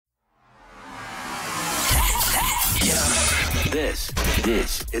This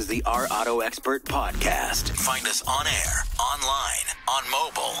is the Our Auto Expert podcast. Find us on air, online, on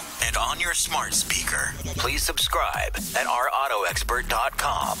mobile, and on your smart speaker. Please subscribe at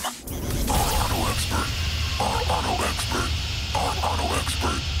ourautoexpert.com. Our Auto Expert. Our Auto Expert. Our Auto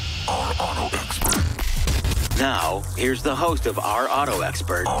Expert. Our Auto Expert. Now, here's the host of Our Auto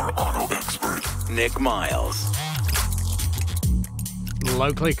Expert, Our Auto Expert, Nick Miles.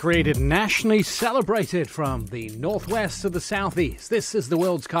 Locally created, nationally celebrated from the northwest to the southeast. This is the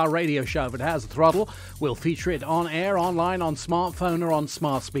world's car radio show. If it has a throttle, we'll feature it on air, online, on smartphone, or on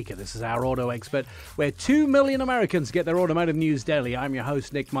smart speaker. This is Our Auto Expert, where 2 million Americans get their automotive news daily. I'm your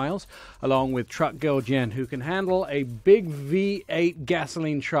host, Nick Miles, along with Truck Girl Jen, who can handle a big V8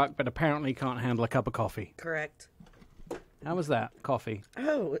 gasoline truck, but apparently can't handle a cup of coffee. Correct. How was that, coffee?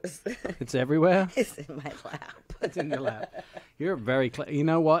 Oh, It's everywhere? it's in my lap. It's in your lap. You're very you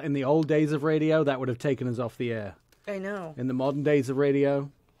know what? In the old days of radio, that would have taken us off the air. I know. In the modern days of radio,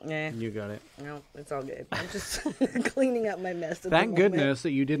 Yeah. you got it. No, it's all good. I'm just cleaning up my mess. Thank goodness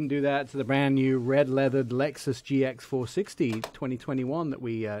that you didn't do that to the brand new red-leathered Lexus GX 460 2021 that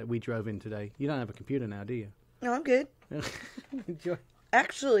we drove in today. You don't have a computer now, do you? No, I'm good. Enjoy.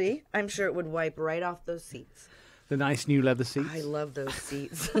 Actually, I'm sure it would wipe right off those seats. The nice new leather seats. I love those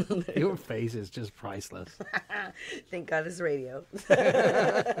seats. Your face is just priceless. Thank God it's radio.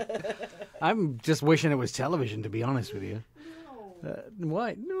 I'm just wishing it was television, to be honest with you.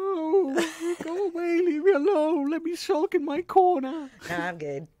 Why? No. Go away. Leave me alone. Let me sulk in my corner. I'm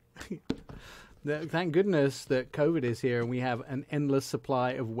good. Thank goodness that COVID is here and we have an endless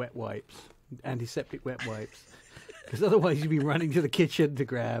supply of wet wipes, antiseptic wet wipes. Because otherwise you'd be running to the kitchen to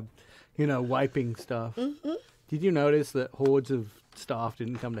grab, wiping stuff. Mm-hmm. Did you notice that hordes of staff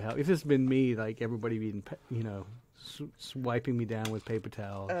didn't come to help? If it's been me, like everybody been, wiping me down with paper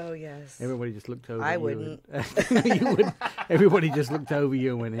towels. Oh, yes. Everybody just looked over I you. wouldn't. You wouldn't. Everybody just looked over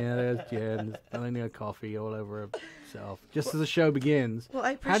you and went, yeah, there's Jen, spilling her coffee all over herself. Just as the show begins. Well,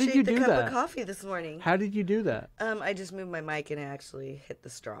 I How did appreciate you the do cup that? of coffee this morning. How did you do that? I just moved my mic and it actually hit the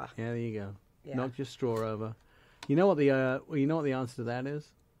straw. Yeah, there you go. Yeah. Knocked your straw over. You know what the answer to that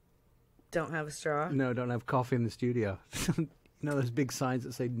is? Don't have a straw? No, don't have coffee in the studio. Those big signs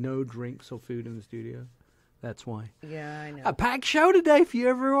that say no drinks or food in the studio? That's why. Yeah, I know. A packed show today for you,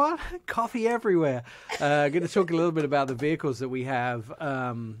 everyone. Coffee everywhere. Going to talk a little bit about the vehicles that we have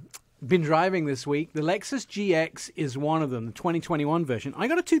been driving this week. The Lexus GX is one of them, the 2021 version. I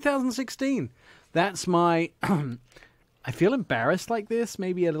got a 2016. That's my... I feel embarrassed like this,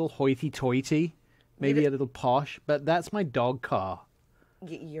 maybe a little hoity-toity, maybe a little posh, but that's my dog car.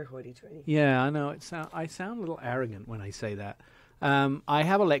 You're hoity-toity. Yeah, I know. I sound a little arrogant when I say that. I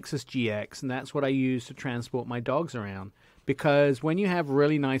have a Lexus GX, and that's what I use to transport my dogs around. Because when you have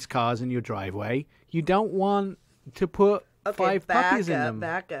really nice cars in your driveway, you don't want to put 5 puppies in them.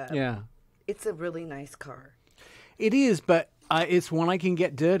 Back up. Yeah. It's a really nice car. It is, but it's one I can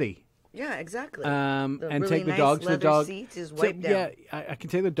get dirty. Yeah, exactly. And really take the nice dogs to the dog. Seats is wiped down. Yeah, I can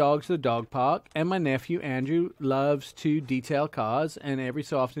take the dogs to the dog park, and my nephew Andrew loves to detail cars, and every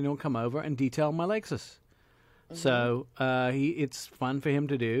so often he'll come over and detail my Lexus. Mm-hmm. So it's fun for him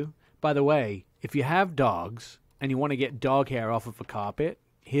to do. By the way, if you have dogs and you want to get dog hair off of a carpet,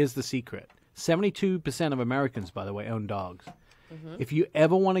 here's the secret: 72% of Americans, by the way, own dogs. Mm-hmm. If you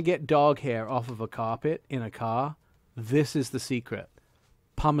ever want to get dog hair off of a carpet in a car, this is the secret.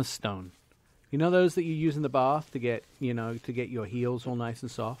 Pumice stone. You know those that you use in the bath to get your heels all nice and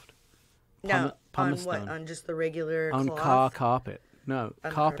soft? No, pumice on what? stone. On just the regular on cloth? car carpet. No,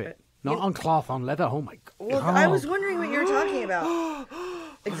 on carpet. Not on cloth, on leather. Oh my god. Well, I was wondering what you were talking about.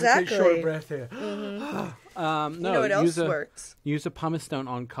 Exactly. Short breath here. Mm-hmm. No, you know what else works? Use a pumice stone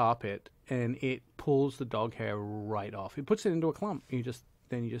on carpet, and it pulls the dog hair right off. It puts it into a clump. You just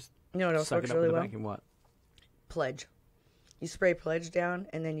You know what else suck works it up really with a well? vacuum. What? Pledge. You spray Pledge down,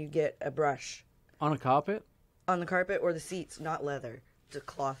 and then you get a brush. On a carpet? On the carpet or the seats, not leather. Just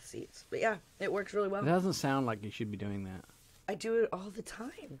cloth seats. But yeah, it works really well. It doesn't sound like you should be doing that. I do it all the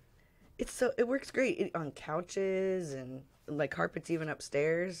time. It works great on couches and like carpets even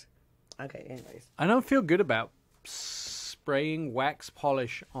upstairs. Okay, anyways. I don't feel good about spraying wax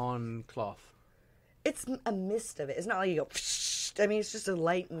polish on cloth. It's a mist of it. It's not like you go, psh. I mean, it's just a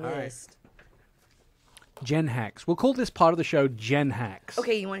light mist. Gen hacks. We'll call this part of the show Gen hacks.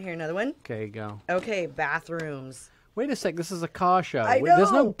 Okay, you want to hear another one? Okay, go. Okay, bathrooms. Wait a sec. This is a car show. I know,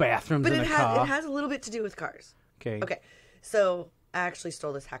 There's no bathrooms but in a car. It has a little bit to do with cars. Okay. Okay, so I actually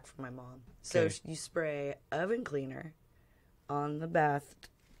stole this hack from my mom. So Okay. you spray oven cleaner on the bath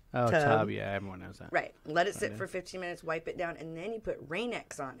tub. Yeah, everyone knows that. Right. Let it sit for 15 minutes, wipe it down, and then you put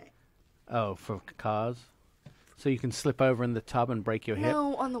Rain-X on it. Oh, for cars? so you can slip over in the tub and break your hip.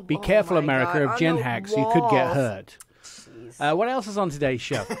 No, on the Be wall. careful, Oh my America, God, of on gen the hacks. You could get walls. hurt. What else is on today's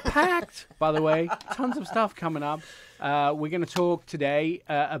show? Packed, by the way. Tons of stuff coming up. We're going to talk today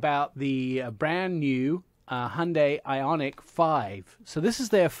about the brand new Hyundai Ioniq 5. So this is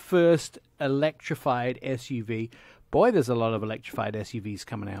their first electrified SUV. Boy, there's a lot of electrified SUVs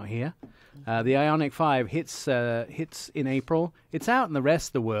coming out here. The Ioniq 5 hits in April. It's out in the rest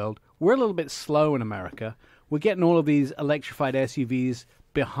of the world. We're a little bit slow in America. We're getting all of these electrified SUVs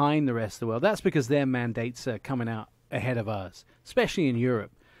behind the rest of the world. That's because their mandates are coming out ahead of us, especially in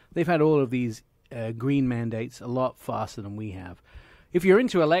Europe. They've had all of these green mandates a lot faster than we have. If you're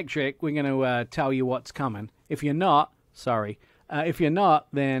into electric, we're going to tell you what's coming. If you're not, sorry. If you're not,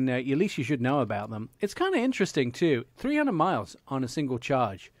 then at least you should know about them. It's kind of interesting, too. 300 miles on a single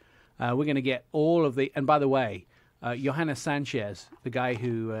charge. We're going to get all of the... And by the way, Johannes Sanchez, the guy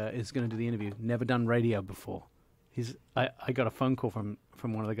who is going to do the interview, never done radio before. I got a phone call from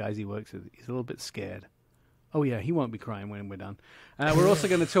one of the guys he works with. He's a little bit scared. Oh, yeah, he won't be crying when we're done. We're also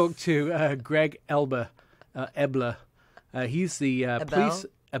going to talk to Greg Ebler. He's the police...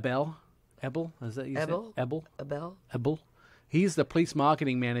 Ebel? Is that you Ebel? said? Ebel? Ebel? He's the police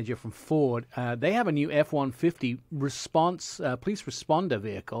marketing manager from Ford. They have a new F-150 police responder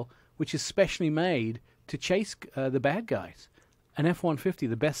vehicle, which is specially made to chase the bad guys. An F-150,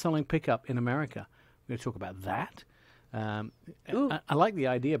 the best-selling pickup in America. We're going to talk about that. I like the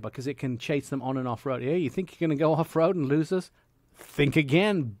idea because it can chase them on and off-road. Yeah, you think you're going to go off-road and lose us? Think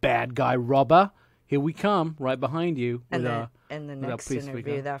again, bad guy robber. Here we come, right behind you. And the next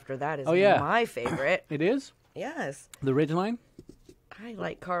interview after that is my favorite. It is? Yes. The Ridgeline? I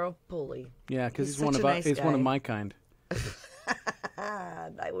like Carl Pulley. Yeah, because he's such one of my kind.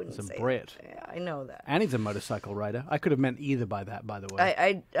 I wouldn't He's a say Brit. Yeah, I know that. And he's a motorcycle rider. I could have meant either by that, by the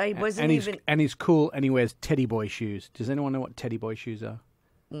way. I wasn't even... And he's cool, and he wears teddy boy shoes. Does anyone know what teddy boy shoes are?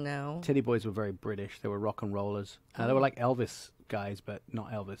 No. Teddy boys were very British. They were rock and rollers. They were like Elvis guys, but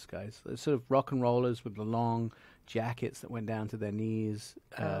not Elvis guys. They're sort of rock and rollers with the long jackets that went down to their knees,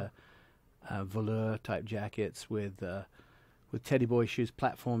 velour type jackets with teddy boy shoes,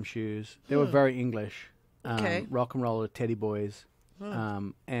 platform shoes. They were very English. Rock and roller teddy boys.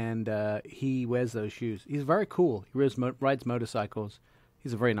 And he wears those shoes. He's very cool. He rides motorcycles.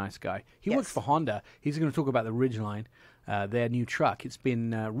 He's a very nice guy. He works for Honda. He's going to talk about the Ridgeline, their new truck. It's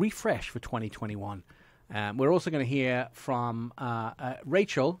been refreshed for 2021. We're also going to hear from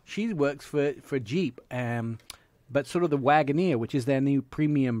Rachel. She works for Jeep, but sort of the Wagoneer, which is their new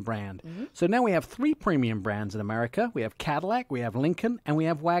premium brand. Mm-hmm. So now we have 3 premium brands in America. We have Cadillac, we have Lincoln, and we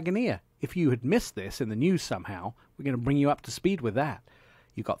have Wagoneer. If you had missed this in the news somehow, we're going to bring you up to speed with that.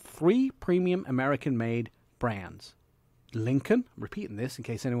 You've got 3 premium American-made brands. Lincoln, I'm repeating this in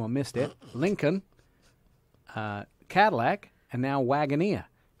case anyone missed it, Lincoln, Cadillac, and now Wagoneer.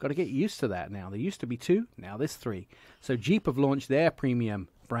 Got to get used to that now. There used to be 2, now there's 3. So Jeep have launched their premium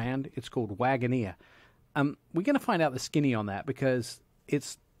brand. It's called Wagoneer. We're going to find out the skinny on that because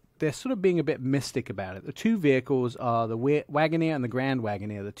they're sort of being a bit mystic about it. The 2 vehicles are the Wagoneer and the Grand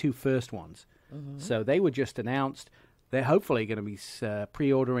Wagoneer, the 2 first ones. Mm-hmm. So they were just announced. They're hopefully going to be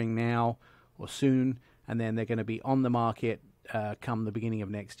pre-ordering now or soon, and then they're going to be on the market come the beginning of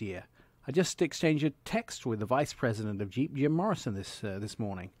next year. I just exchanged a text with the vice president of Jeep, Jim Morrison, this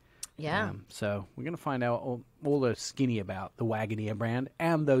morning. Yeah. So we're going to find out all the skinny about the Wagoneer brand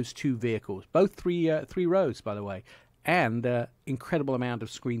and those 2 vehicles. Both 3 rows, by the way, and incredible amount of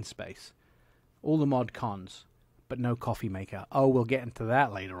screen space. All the mod cons, but no coffee maker. Oh, we'll get into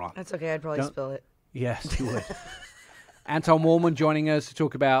that later on. That's okay. I'd probably spill it. Yes, you would. Anton Wahlman joining us to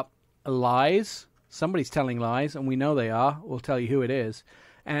talk about lies. Somebody's telling lies, and we know they are. We'll tell you who it is.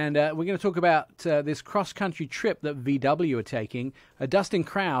 And we're going to talk about this cross-country trip that VW are taking. Dustin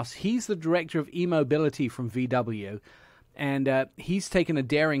Krause, he's the director of e-mobility from VW, and he's taken a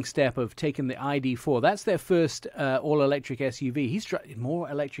daring step of taking the ID4. That's their first all-electric SUV. He's more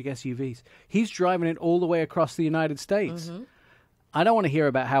electric SUVs. He's driving it all the way across the United States. Mm-hmm. I don't want to hear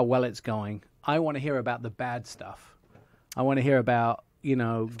about how well it's going. I want to hear about the bad stuff. I want to hear about, getting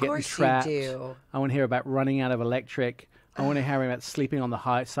trapped. I want to hear about running out of electric. I want to hear about sleeping on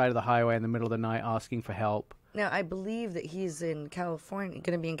the side of the highway in the middle of the night asking for help. Now, I believe that he's in California,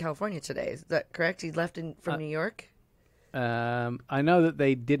 going to be in California today. Is that correct? He left from New York? I know that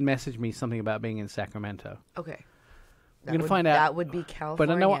they did message me something about being in Sacramento. Okay. We're going to find out. That would be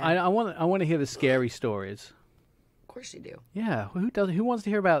California. But I want to hear the scary stories. Of course you do. Yeah. Who wants to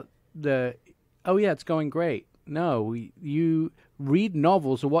hear about oh, yeah, it's going great. No, you read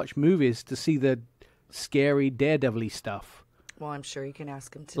novels or watch movies to see the scary, daredevil-y stuff. Well, I'm sure you can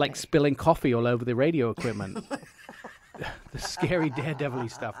ask him today. Like spilling coffee all over the radio equipment. The scary daredevil-y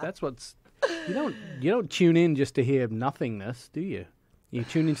stuff. That's what's... You don't tune in just to hear nothingness, do you? You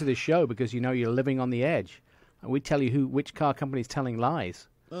tune into this show because you know you're living on the edge. And we tell you which car company's telling lies.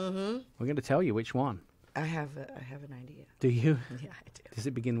 Mm-hmm. We're going to tell you which one. I have an idea. Do you? Yeah, I do. Does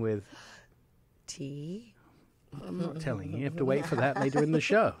it begin with... T? I'm not telling you. You have to wait for that later in the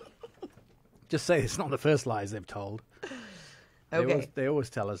show. Just say it's not the first lies they've told. Okay. They always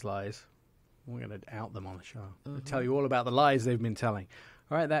tell us lies. We're going to out them on the show. We'll tell you all about the lies they've been telling.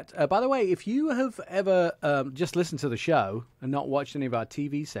 All right. That. By the way, if you have ever just listened to the show and not watched any of our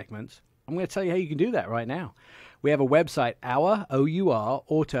TV segments, I'm going to tell you how you can do that right now. We have a website, our, O-U-R,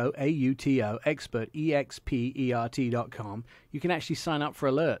 auto, A-U-T-O, expert, E-X-P-E-R-T.com. You can actually sign up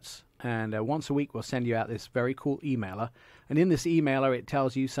for alerts. And once a week, we'll send you out this very cool emailer. And in this emailer, it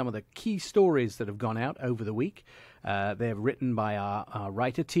tells you some of the key stories that have gone out over the week. They're written by our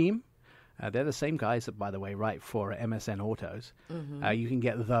writer team. They're the same guys that, by the way, write for MSN Autos. Mm-hmm. You can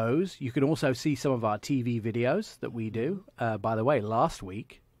get those. You can also see some of our TV videos that we do. By the way, last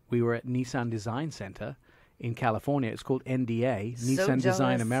week, we were at Nissan Design Center in California. It's called NDA, Nissan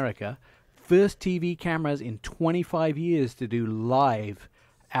Design America. First TV cameras in 25 years to do live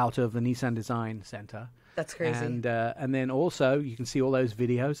out of the Nissan Design Center. That's crazy. And then also you can see all those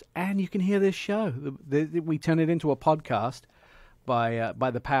videos and you can hear this show. We turn it into a podcast by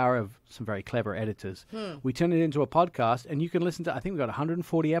the power of some very clever editors. We turn it into a podcast and you can listen to, I think we've got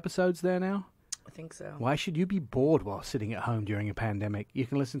 140 episodes there now. I think so. Why should you be bored while sitting at home during a pandemic? You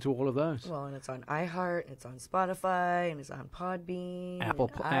can listen to all of those. Well, and it's on iHeart, and it's on Spotify, and it's on Podbean, Apple,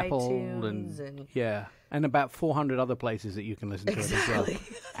 iTunes, and about 400 other places that you can listen to it as well.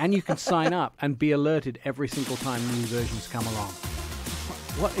 And you can sign up and be alerted every single time new versions come along.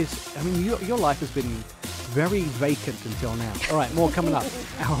 Your life has been very vacant until now. All right, more coming up.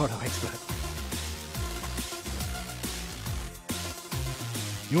 Our Auto Expert.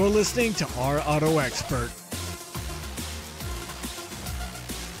 You're listening to Our Auto Expert.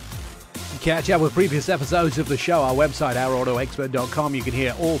 Catch up with previous episodes of the show, our website, ourautoexpert.com. You can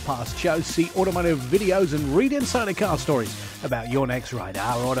hear all past shows, see automotive videos, and read insider car stories about your next ride.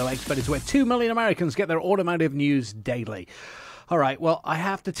 Our Auto Expert is where 2 million Americans get their automotive news daily. All right, well, I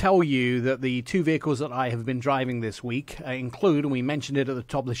have to tell you that the two vehicles that I have been driving this week include, and we mentioned it at the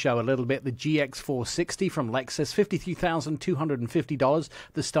top of the show a little bit, the GX460 from Lexus, $53,250,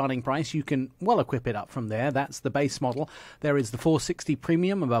 the starting price. You can well equip it up from there. That's the base model. There is the 460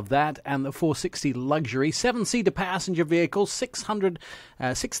 Premium above that, and the 460 Luxury, 7-seater passenger vehicle,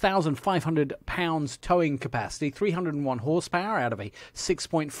 6,500 pounds towing capacity, 301 horsepower out of a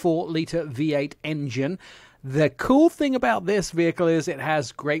 6.4-litre V8 engine. The cool thing about this vehicle is it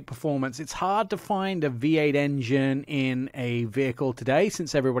has great performance. It's hard to find a V8 engine in a vehicle today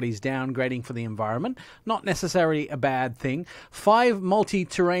since everybody's downgrading for the environment. Not necessarily a bad thing. 5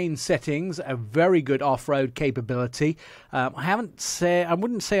 multi-terrain settings, a very good off-road capability. I wouldn't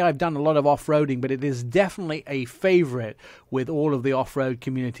say I've done a lot of off-roading, but it is definitely a favorite with all of the off-road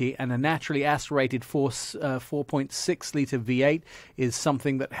community, and a naturally aspirated 4.6-litre V8 is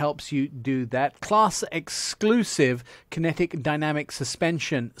something that helps you do that. Class exclusive kinetic dynamic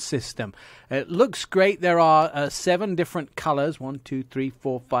suspension system. It looks great. There are 7 different colors.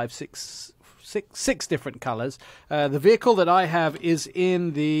 6 different colors. The vehicle that I have is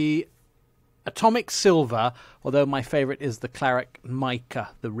in the atomic silver, although my favorite is the claret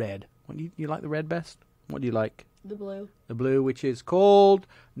mica, the red. You like the red best? What do you like? The blue. The blue, which is called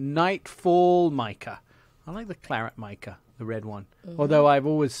Nightfall Mica. I like the claret mica, the red one. Mm-hmm. Although I've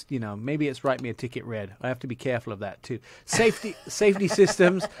always, maybe it's write me a ticket red. I have to be careful of that too. Safety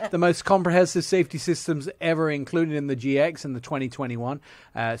systems, the most comprehensive safety systems ever included in the GX in the 2021.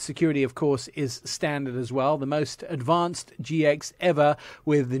 Security, of course, is standard as well. The most advanced GX ever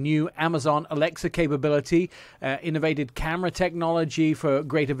with the new Amazon Alexa capability, innovated camera technology for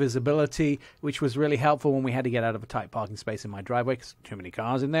greater visibility, which was really helpful when we had to get out of a tight parking space in my driveway because too many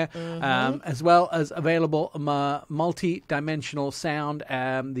cars in there, as well as available multi-dimensional sound.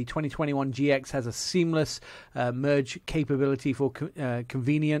 The 2021 GX has a seamless merge capability for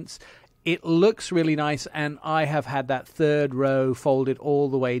convenience. It looks really nice, and I have had that third row folded all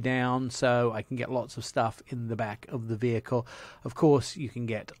the way down so I can get lots of stuff in the back of the vehicle. Of course, you can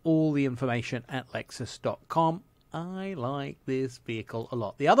get all the information at lexus.com. I like this vehicle a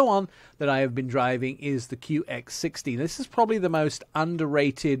lot. The other one that I have been driving is the QX60. This is probably the most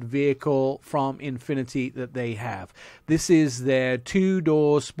underrated vehicle from Infiniti that they have. This is their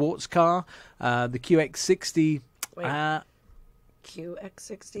 2-door sports car, the QX60. Wait.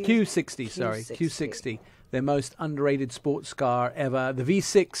 QX60? Q60, sorry. Q60. their most underrated sports car ever. The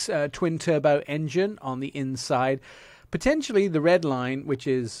V6 twin-turbo engine on the inside. Potentially the Redline, which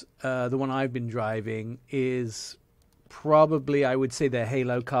is the one I've been driving, is probably, I would say, their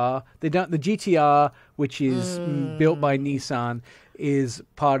halo car. The GTR, which is built by Nissan, is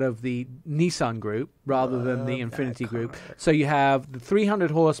part of the Nissan group rather than the Infiniti group. So you have the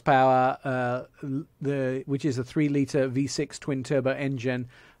 300 horsepower, which is a 3-liter V6 twin-turbo engine,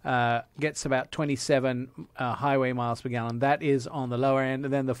 gets about 27 highway miles per gallon. That is on the lower end.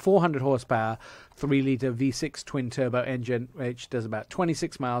 And then the 400 horsepower 3-liter V6 twin-turbo engine, which does about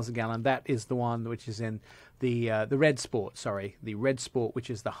 26 miles a gallon. That is the one which is in the Red Sport, the Red Sport, which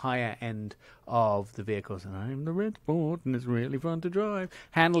is the higher end of the vehicles. And I'm the Red Sport, and it's really fun to drive.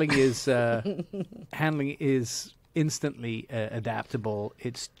 Handling is instantly adaptable.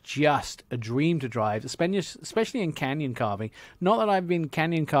 It's just a dream to drive, especially in canyon carving. Not that I've been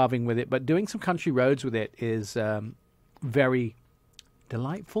canyon carving with it, but doing some country roads with it is very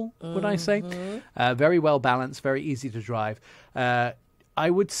delightful, would I say. Very well balanced, very easy to drive. I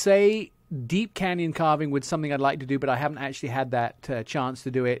would say deep canyon carving was something I'd like to do, but I haven't actually had that chance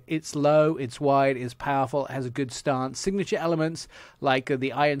to do it. It's low, it's wide, it's powerful, it has a good stance. Signature elements like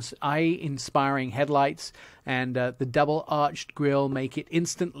the eye-inspiring headlights and the double-arched grille make it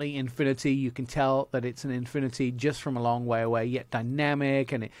instantly Infiniti. You can tell that it's an Infiniti just from a long way away, yet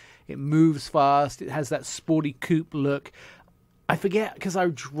dynamic, and it moves fast. It has that sporty coupe look. I forget, because I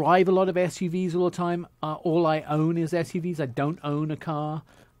drive a lot of SUVs all the time. All I own is SUVs. I don't own a car.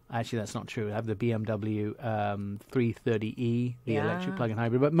 Actually, that's not true. I have the BMW 330e, the electric plug-in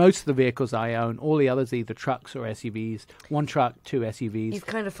hybrid. But most of the vehicles I own, all the others, are either trucks or SUVs. One truck, 2 SUVs. You've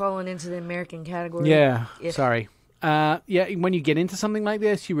kind of fallen into the American category. Yeah, sorry. When you get into something like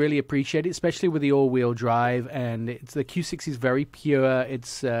this, you really appreciate it, especially with the all-wheel drive. And the Q6 is very pure.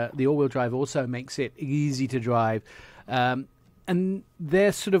 It's the all-wheel drive also makes it easy to drive. And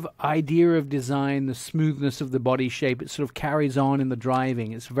their sort of idea of design, the smoothness of the body shape, it sort of carries on in the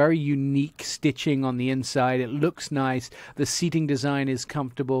driving. It's very unique stitching on the inside. It looks nice. The seating design is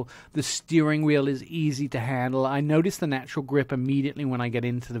comfortable. The steering wheel is easy to handle. I notice the natural grip immediately when I get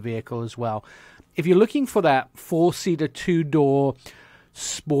into the vehicle as well. If you're looking for that 4-seater, 2-door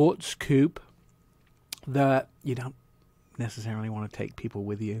sports coupe that you don't necessarily want to take people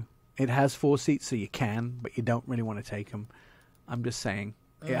with you. It has 4 seats, so you can, but you don't really want to take them. I'm just saying.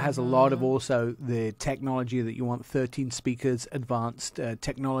 It has a lot of also the technology that you want, 13 speakers, advanced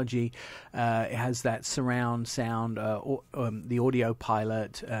technology. It has that surround sound, the audio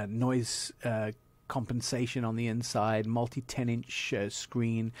pilot, noise compensation on the inside, multi-10-inch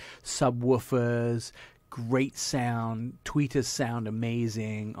screen, subwoofers, great sound, tweeters sound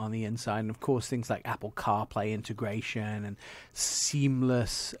amazing on the inside. And, of course, things like Apple CarPlay integration and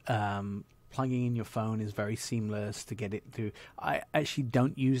seamless plugging in your phone is very seamless to get it through. I actually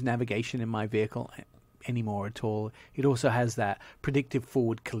don't use navigation in my vehicle anymore at all. It also has that predictive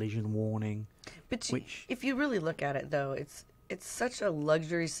forward collision warning. But if you really look at it, though, it's such a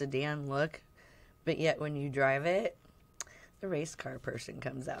luxury sedan look, but yet when you drive it, the race car person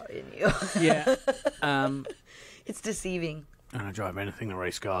comes out in you. Yeah. It's deceiving. I don't drive anything the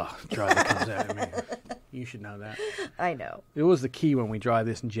race car driver comes out at me. You should know that. I know. It was the key when we drive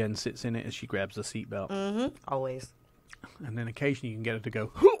this and Jen sits in it as she grabs the seatbelt. Mm-hmm. Always. And then occasionally you can get her to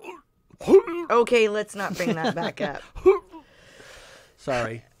go... Okay, let's not bring that back up.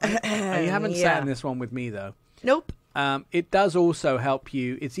 Sorry. You haven't sat in this one with me, though. Nope. It does also help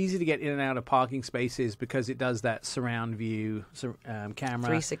you. It's easy to get in and out of parking spaces because it does that surround view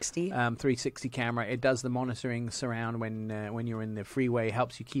camera. 360. 360 camera. It does the monitoring surround when you're in the freeway.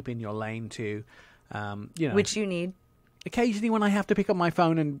 Helps you keep in your lane too. Which you need. Occasionally when I have to pick up my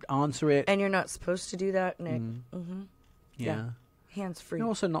phone and answer it. And you're not supposed to do that, Nick. Mm-hmm. Yeah. Hands-free. You're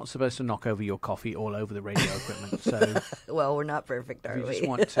also not supposed to knock over your coffee all over the radio equipment. So well, we're not perfect, are we? You just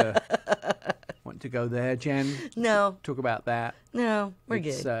want to go there, Jen? No. Talk about that. No, we're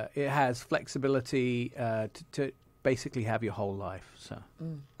good. It has flexibility to basically have your whole life. So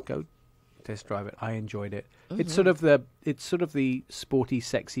go test drive it. I enjoyed it. Mm-hmm. It's sort of the sporty,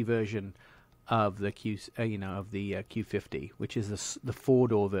 sexy version of the Q50, which is the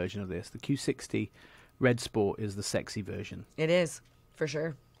 4-door version of this. The Q60 Red Sport is the sexy version. It is, for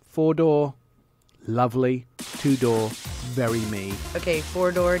sure. 4-door, lovely. 2-door, very me. Okay,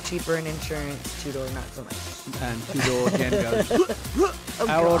 4-door, cheaper in insurance. 2-door, not so much. And 2-door, Jen goes,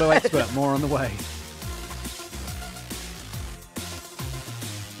 Our auto expert, more on the way.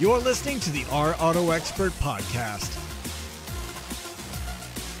 You're listening to the Our Auto Expert podcast.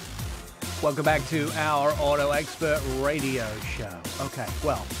 Welcome back to our Auto Expert radio show. Okay,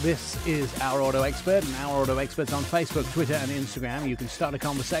 well, this is Our Auto Expert, and Our Auto Expert's on Facebook, Twitter, and Instagram. You can start a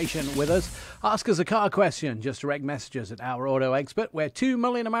conversation with us. Ask us a car question. Just direct messages at Our Auto Expert, where 2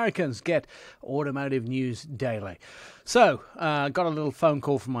 million Americans get automotive news daily. So, got a little phone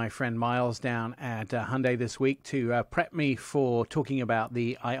call from my friend Miles down at Hyundai this week to prep me for talking about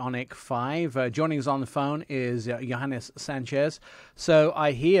the Ioniq 5. Joining us on the phone is Johannes Sanchez. So,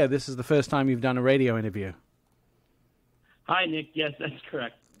 I hear this is the first time you've done a radio interview. Hi, Nick. Yes, that's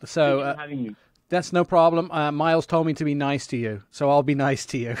correct. So, Thank you for having me. That's no problem. Miles told me to be nice to you, so I'll be nice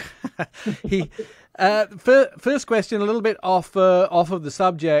to you. First question, a little bit off of the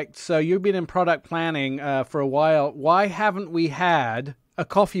subject. So you've been in product planning for a while. Why haven't we had a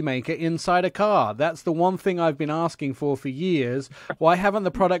coffee maker inside a car? That's the one thing I've been asking for years. Why haven't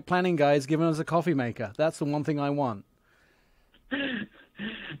the product planning guys given us a coffee maker? That's the one thing I want.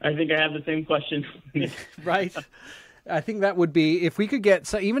 I think I have the same question. Right. I think that would be, if we could get,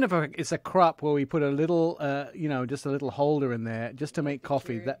 so even if it's a crop where we put a little, just a little holder in there just to make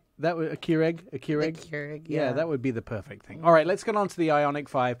coffee, that would, a Keurig? A Keurig, yeah. That would be the perfect thing. All right, let's get on to the Ioniq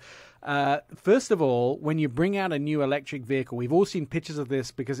 5. First of all, when you bring out a new electric vehicle, we've all seen pictures of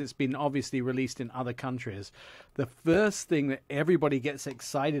this because it's been obviously released in other countries. The first thing that everybody gets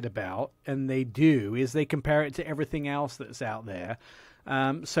excited about, and they do, is they compare it to everything else that's out there.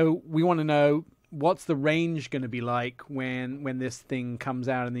 So we want to know, what's the range going to be like when this thing comes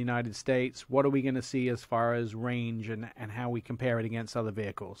out in the United States? What are we going to see as far as range and how we compare it against other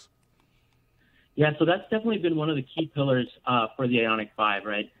vehicles? Yeah, so that's definitely been one of the key pillars for the Ioniq 5,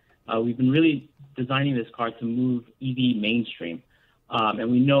 right? We've been really designing this car to move EV mainstream.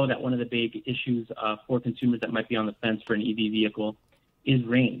 And we know that one of the big issues for consumers that might be on the fence for an EV vehicle is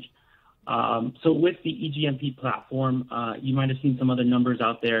range. So with the eGMP platform, you might have seen some other numbers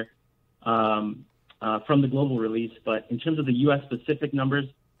out there from the global release, but in terms of the U.S. specific numbers,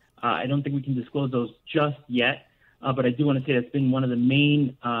 I don't think we can disclose those just yet. But I do want to say that's been one of the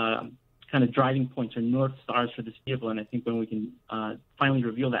main kind of driving points or north stars for this vehicle, and I think when we can finally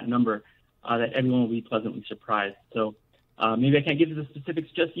reveal that number, that everyone will be pleasantly surprised. So maybe I can't give you the specifics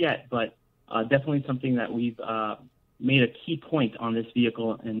just yet, but definitely something that we've made a key point on this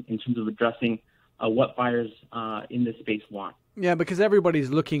vehicle in terms of addressing what buyers in this space want. Yeah, because everybody's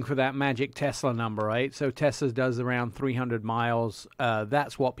looking for that magic Tesla number, right? So Tesla does around 300 miles.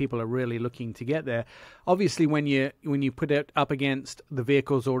 That's what people are really looking to get there. Obviously, when you put it up against the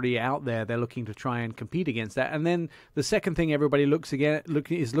vehicles already out there, they're looking to try and compete against that. And then the second thing everybody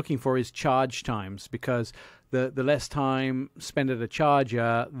is looking for is charge times, because the less time spent at a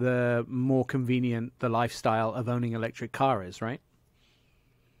charger, the more convenient the lifestyle of owning an electric car is, right?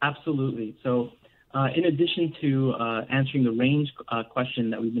 Absolutely. So in addition to answering the range question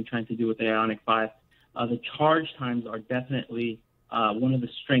that we've been trying to do with the Ioniq 5, the charge times are definitely one of the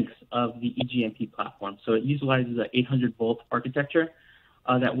strengths of the eGMP platform. So it utilizes an 800-volt architecture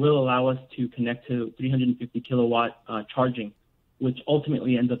that will allow us to connect to 350 kilowatt charging, which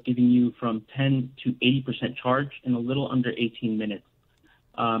ultimately ends up giving you from 10 to 80% charge in a little under 18 minutes.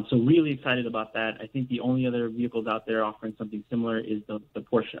 So really excited about that. I think the only other vehicles out there offering something similar is the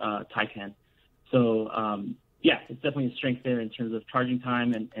Porsche Taycan. So, it's definitely a strength there in terms of charging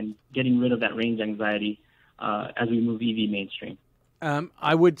time and getting rid of that range anxiety as we move EV mainstream.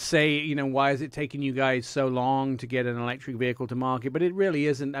 I would say, why is it taking you guys so long to get an electric vehicle to market? But it really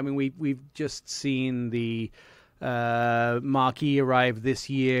isn't. I mean, we've just seen the Mach-E arrive this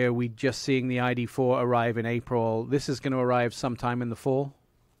year. We're just seeing the ID4 arrive in April. This is going to arrive sometime in the fall?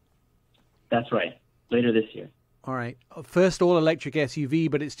 That's right, later this year. All right. First all-electric SUV,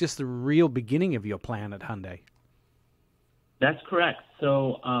 but it's just the real beginning of your plan at Hyundai. That's correct.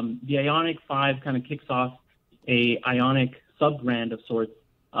 So the Ioniq 5 kind of kicks off a Ioniq sub-brand of sorts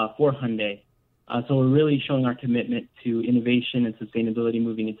for Hyundai. So we're really showing our commitment to innovation and sustainability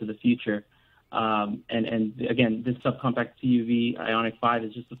moving into the future. And again, this subcompact CUV Ioniq 5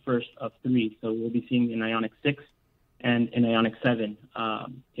 is just the first of three. So we'll be seeing an Ioniq 6 and an Ioniq 7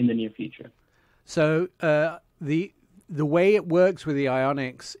 in the near future. So the way it works with the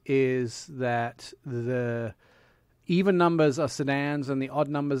Ioniqs is that the even numbers are sedans and the odd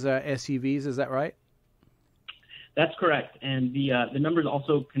numbers are SUVs. Is that right? That's correct. And the numbers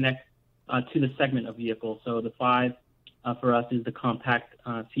also connect to the segment of vehicle. So the 5 for us is the compact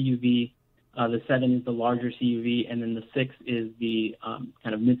CUV. The 7 is the larger CUV, and then the 6 is the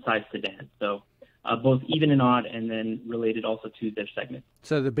kind of mid-sized sedan. So both even and odd, and then related also to their segment.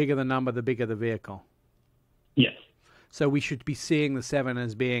 So the bigger the number, the bigger the vehicle. Yes. So we should be seeing the 7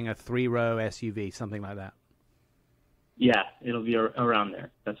 as being a 3-row SUV, something like that. Yeah, it'll be around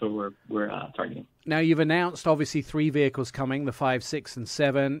there. That's what we're targeting. Now, you've announced obviously 3 vehicles coming. The 5, 6, and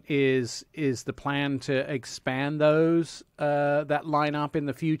 7 is the plan to expand those that lineup in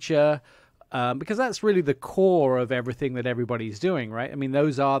the future, because that's really the core of everything that everybody's doing, right? I mean,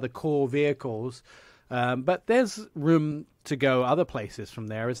 those are the core vehicles, but there's room to go other places from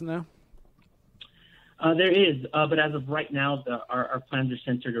there, isn't there? There is, but as of right now, our plans are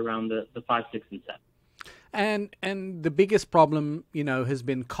centered around the 5, 6, and 7. And the biggest problem, has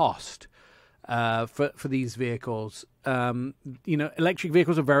been cost for these vehicles. Electric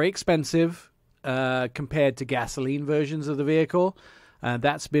vehicles are very expensive compared to gasoline versions of the vehicle.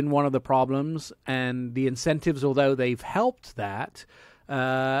 That's been one of the problems. And the incentives, although they've helped that,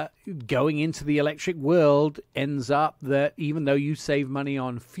 going into the electric world ends up that even though you save money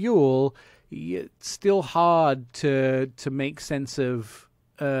on fuel, it's still hard to make sense of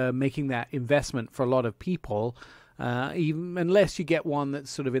making that investment for a lot of people, even unless you get one that's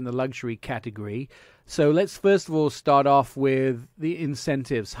sort of in the luxury category. So let's first of all start off with the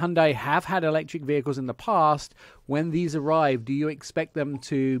incentives. Hyundai have had electric vehicles in the past. When these arrive, do you expect them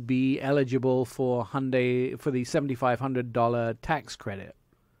to be eligible for Hyundai for the $7,500 tax credit?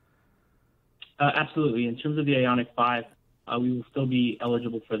 Absolutely. In terms of the Ioniq 5, we will still be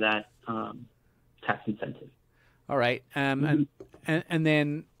eligible for that tax incentive. All right, and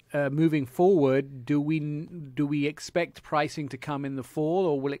then moving forward, do we expect pricing to come in the fall,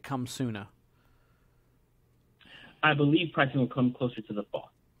 or will it come sooner? I believe pricing will come closer to the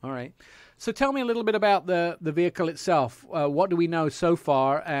fall. All right. So tell me a little bit about the vehicle itself. What do we know so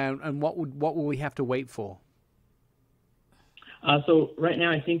far, and what will we have to wait for? So right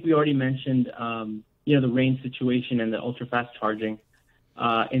now, I think we already mentioned the range situation and the ultra fast charging.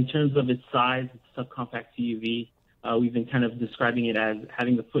 In terms of its size, it's a subcompact CUV. We've been kind of describing it as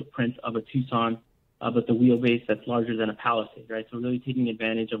having the footprint of a Tucson, but the wheelbase that's larger than a Palisade, right? So really taking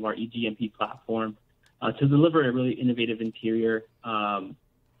advantage of our EGMP platform to deliver a really innovative interior and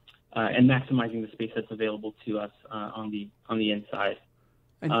maximizing the space that's available to us on the inside.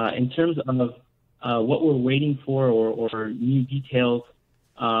 In terms of what we're waiting for or new details,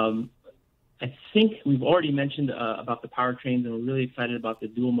 I think we've already mentioned about the powertrains, and we're really excited about the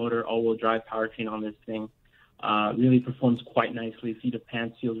dual motor all-wheel drive powertrain on this thing. Really performs quite nicely. Seat of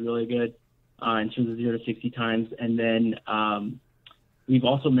pants feels really good in terms of 0 to 60 times. And then we've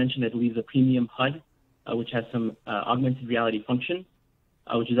also mentioned, I believe, the premium HUD, which has some augmented reality function,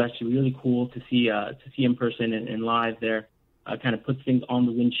 which is actually really cool to see in person and live there. Kind of puts things on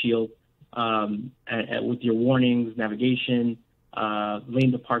the windshield with your warnings, navigation,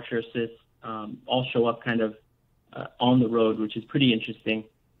 lane departure assist. All show up kind of on the road, which is pretty interesting.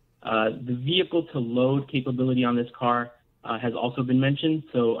 The vehicle-to-load capability on this car has also been mentioned.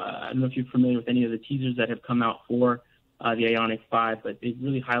 So I don't know if you're familiar with any of the teasers that have come out for the Ioniq 5, but they've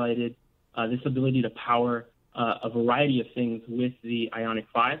really highlighted this ability to power a variety of things with the Ioniq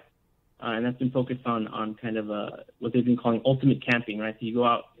 5. And that's been focused on kind of what they've been calling ultimate camping, right? So you go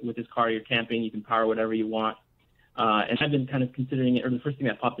out with this car, you're camping, you can power whatever you want. And I've been kind of considering it, or the first thing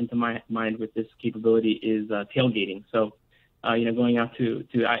that popped into my mind with this capability is tailgating. So, going out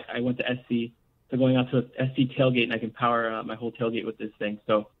I went to SC, so going out to a SC tailgate, and I can power my whole tailgate with this thing.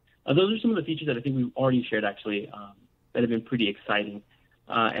 So those are some of the features that I think we've already shared, actually, that have been pretty exciting.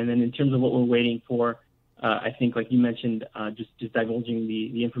 And then in terms of what we're waiting for, I think, like you mentioned, just divulging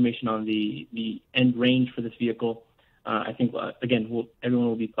the information on the end range for this vehicle, I think, again, everyone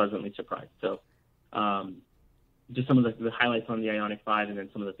will be pleasantly surprised. So just some of the highlights on the Ioniq 5, and then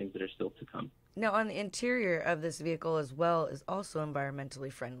some of the things that are still to come. Now, on the interior of this vehicle as well is also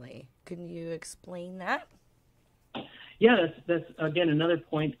environmentally friendly. Can you explain that? Yeah, that's again, another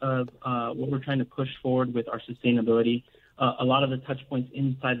point of what we're trying to push forward with our sustainability. A lot of the touch points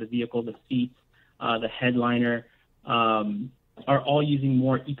inside the vehicle, the seats, the headliner, are all using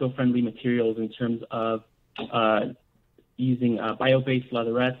more eco-friendly materials in terms of using bio-based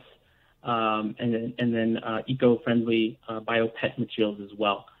leatherettes, and then eco-friendly bio-pet materials as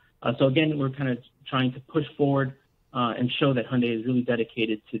well. So again, we're kind of trying to push forward and show that Hyundai is really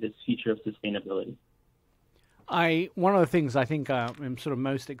dedicated to this feature of sustainability. One of the things I think I'm sort of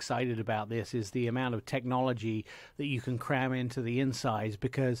most excited about this is the amount of technology that you can cram into the insides,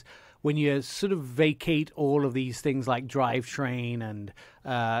 because when you sort of vacate all of these things like drivetrain and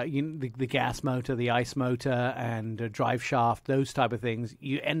the gas motor, the ICE motor, and drive shaft, those type of things,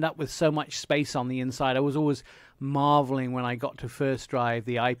 you end up with so much space on the inside. I was always marveling when I got to first drive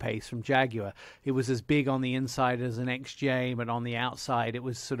the I-Pace from Jaguar. It was as big on the inside as an XJ, but on the outside it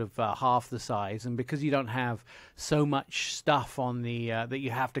was sort of half the size. And because you don't have so much stuff on the that you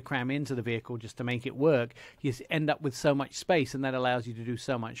have to cram into the vehicle just to make it work, you end up with so much space, and that allows you to do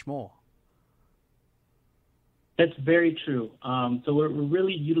so much more. That's very true. So we're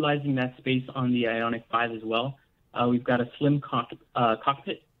really utilizing that space on the Ioniq 5 as well. We've got a slim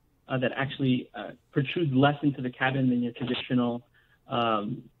cockpit that actually protrudes less into the cabin than your traditional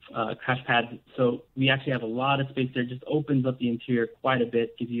crash pads. So we actually have a lot of space there. Just opens up the interior quite a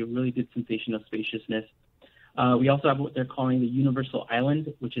bit, gives you a really good sensation of spaciousness. We also have what they're calling the Universal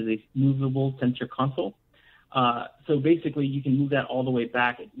Island, which is a movable center console. So basically, you can move that all the way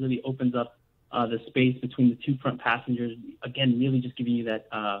back. It really opens up the space between the two front passengers. Again, really just giving you that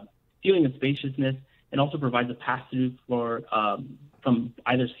feeling of spaciousness, and also provides a pass-through for from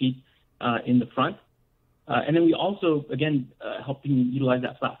either seat in the front. And then we also, again, helping utilize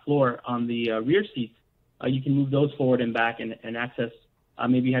that flat floor on the rear seats. You can move those forward and back and access.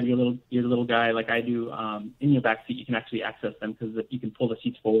 Maybe you have your little guy like I do in your back seat. You can actually access them because you can pull the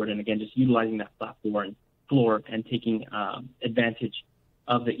seats forward, and again, just utilizing that flat floor and taking advantage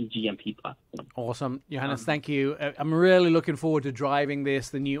of the EGMP platform. Awesome. Johannes, thank you. I'm really looking forward to driving this,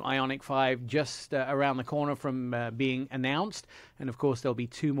 the new Ioniq 5, just around the corner from being announced. And, of course, there'll be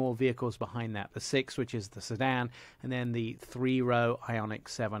two more vehicles behind that, the 6, which is the sedan, and then the 3-row Ioniq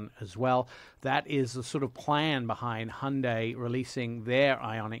 7 as well. That is the sort of plan behind Hyundai releasing their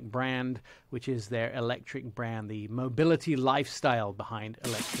Ioniq brand, which is their electric brand, the mobility lifestyle behind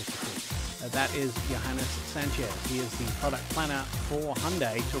electricity. That is Johannes Sanchez. He is the product planner for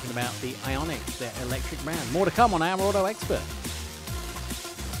Hyundai, talking about the Ioniq, their electric brand. More to come on Our Auto Expert.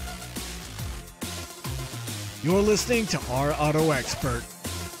 You're listening to Our Auto Expert.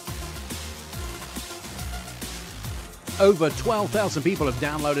 Over 12,000 people have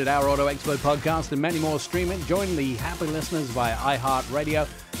downloaded Our Auto Expert podcast, and many more stream it. Join the happy listeners via iHeartRadio,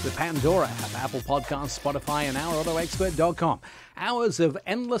 the Pandora app, Apple Podcasts, Spotify, and OurAutoExpert.com. Hours of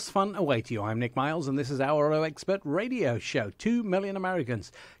endless fun await you. I'm Nick Miles, and this is Our Auto Expert radio show. 2 million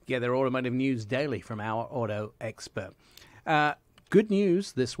Americans get their automotive news daily from Our Auto Expert. Good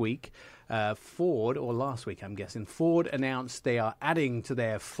news this week. Ford, or last week I'm guessing, Ford announced they are adding to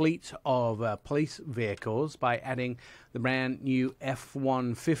their fleet of police vehicles by adding the brand new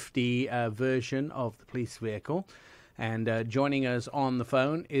F-150 version of the police vehicle. And joining us on the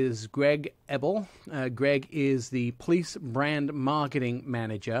phone is Greg Ebel. Greg is the police brand marketing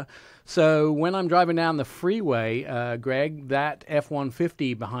manager. So when I'm driving down the freeway, Greg, that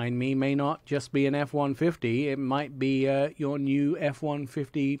F-150 behind me may not just be an F-150. It might be your new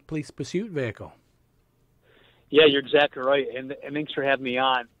F-150 police pursuit vehicle. Yeah, you're exactly right. And thanks for having me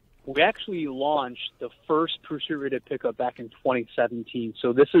on. We actually launched the first pursuit-rated pickup back in 2017.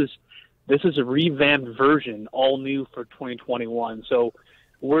 So this is a revamped version, all new for 2021. So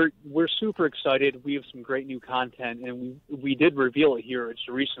we're super excited. We have some great new content, and we did reveal it here just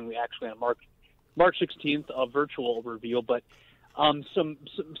recently, actually on March 16th, a virtual reveal. But some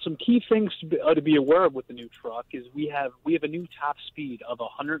key things to be aware of with the new truck is we have a new top speed of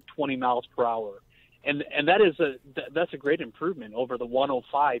 120 miles per hour, and that's a great improvement over the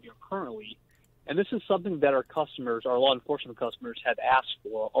 105 you're currently. And this is something that our customers, our law enforcement customers, have asked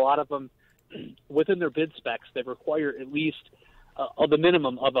for. A lot of them, within their bid specs, they require at least the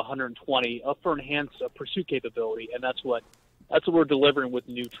minimum of 120 for enhanced pursuit capability, and that's what we're delivering with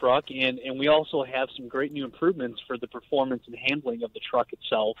the new truck. And we also have some great new improvements for the performance and handling of the truck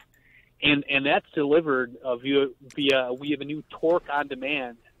itself. And that's delivered via we have a new torque on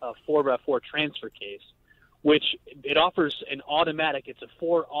demand 4x4 transfer case, which it offers an automatic. It's a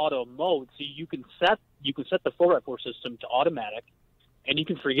 4-auto mode, so you can set the 4x4 system to automatic, and you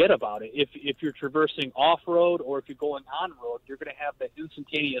can forget about it. If you're traversing off-road or if you're going on-road, you're going to have that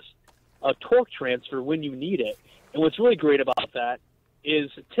instantaneous torque transfer when you need it. And what's really great about that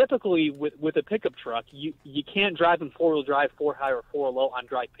is typically with a pickup truck, you can't drive in 4-wheel drive, 4-high or 4-low on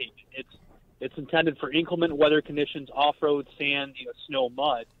dry pavement. It's intended for inclement weather conditions, off-road, sand, snow,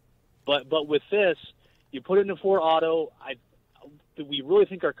 mud. But with this, you put it into 4-auto. We really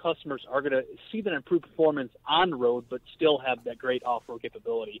think our customers are going to see that improved performance on the road, but still have that great off-road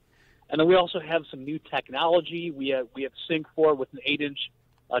capability. And then we also have some new technology. We have Sync 4 with an 8-inch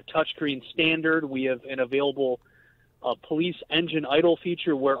touchscreen standard. We have an available police engine idle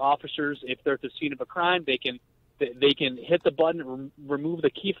feature where officers, if they're at the scene of a crime, they can they can hit the button, remove the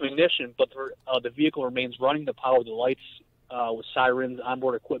key from ignition, but the vehicle remains running. The power of the lights with sirens,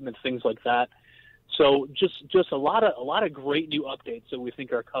 onboard equipment, things like that. So just a lot of great new updates that we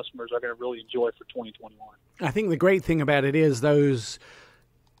think our customers are going to really enjoy for 2021. I think the great thing about it is those,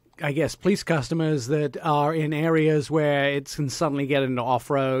 I guess, police customers that are in areas where it can suddenly get into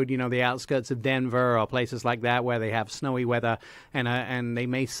off-road, the outskirts of Denver or places like that where they have snowy weather, and they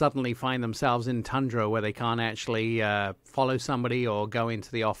may suddenly find themselves in tundra where they can't actually follow somebody or go into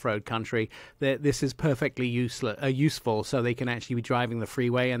the off-road country. This is perfectly useful, so they can actually be driving the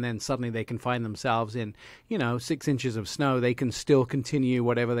freeway, and then suddenly they can find themselves in 6 inches of snow. They can still continue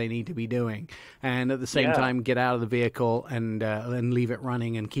whatever they need to be doing, and at the same time get out of the vehicle and leave it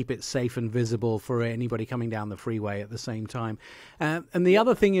running and keep it safe and visible for anybody coming down the freeway at the same time. And the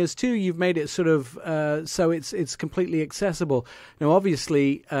other thing is too, you've made it sort of so it's completely accessible. Now,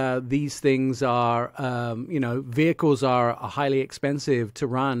 obviously, these things are vehicles are highly expensive to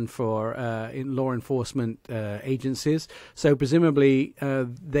run for in law enforcement agencies. So presumably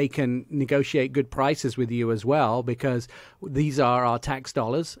they can negotiate good prices with you as well, because these are our tax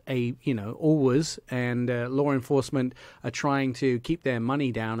dollars, always, and law enforcement are trying to keep their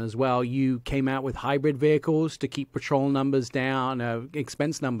money down as well. You came out with hybrid vehicles to keep patrol numbers down,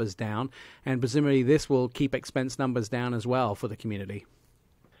 expense numbers down, and presumably this will keep expense numbers down as well for the community.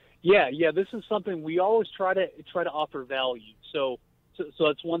 Yeah. This is something we always try to offer value. So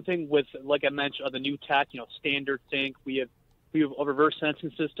that's one thing with, like I mentioned, the new tech. Standard sync. We have a reverse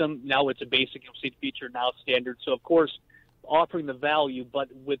sensing system. Now it's a basic seat feature. Now it's standard. So of course, offering the value, but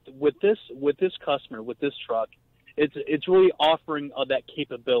with this customer, with this truck, it's really offering that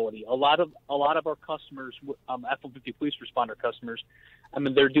capability. A lot of our customers, F-150 police responder customers,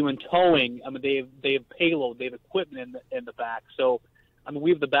 they're doing towing. They have payload, they have equipment in the back. So,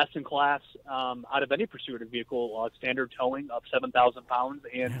 we have the best in class out of any pursuit vehicle, standard towing of 7,000 pounds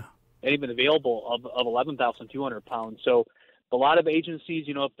and even available of 11,200 pounds. So, a lot of agencies,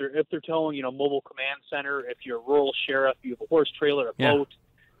 if they're towing, mobile command center, if you're a rural sheriff, you have a horse trailer, a boat,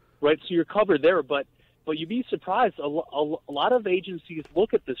 right? So you're covered there, but you'd be surprised. A lot of agencies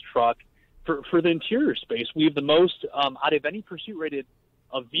look at this truck for the interior space. We have the most, out of any pursuit-rated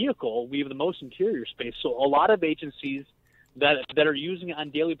vehicle, we have the most interior space. So a lot of agencies that are using it on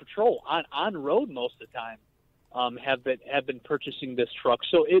daily patrol, on road most of the time, have been purchasing this truck.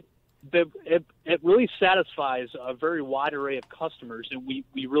 So it really satisfies a very wide array of customers, and we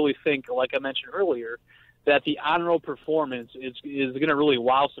really think, like I mentioned earlier, that the on-road performance is going to really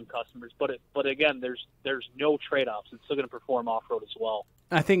wow some customers. But again, there's no trade-offs. It's still going to perform off-road as well.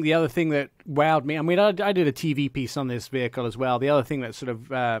 I think the other thing that wowed me, I did a TV piece on this vehicle as well. The other thing that sort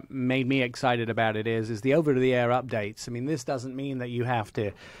of made me excited about it is the over-the-air updates. This doesn't mean that you have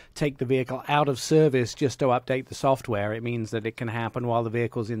to take the vehicle out of service just to update the software. It means that it can happen while the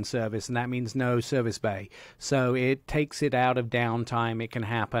vehicle's in service, and that means no service bay. So it takes it out of downtime. It can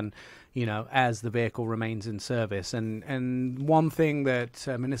happen, as the vehicle remains in service. And one thing that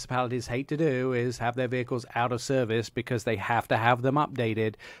municipalities hate to do is have their vehicles out of service because they have to have them updated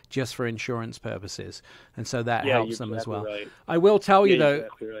just for insurance purposes. And so that helps them as well. Right. I will tell you, though,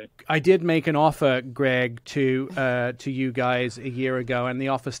 right. I did make an offer, Greg, to you guys a year ago, and the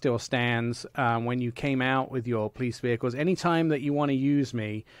offer still stands. When you came out with your police vehicles, anytime that you want to use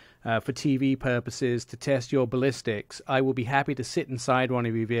me for TV purposes to test your ballistics, I will be happy to sit inside one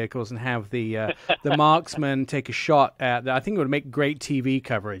of your vehicles and have the marksman take a shot at. I think it would make great TV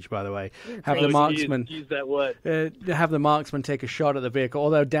coverage, by the way. Have the marksman use that word. Have the marksman take a shot at the vehicle.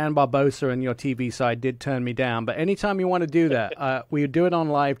 Although Dan Barbosa and your TV side did turn me down, but anytime you want to do that, we do it on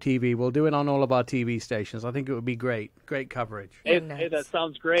live TV. We'll do it on all of our TV stations. I think it would be great coverage. Hey, that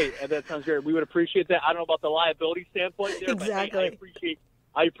sounds great. We would appreciate that. I don't know about the liability standpoint there, exactly. But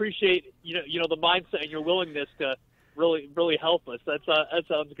I appreciate the mindset and your willingness to really help us. That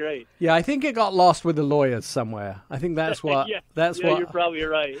sounds great. Yeah, I think it got lost with the lawyers somewhere. I think that's what. You're probably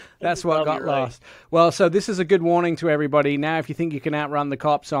right. That's what got lost. Well, so this is a good warning to everybody. Now, if you think you can outrun the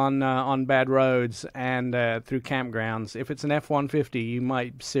cops on bad roads and through campgrounds, if it's an F-150, you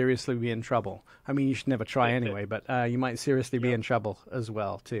might seriously be in trouble. You should never try anyway, but you might seriously be in trouble as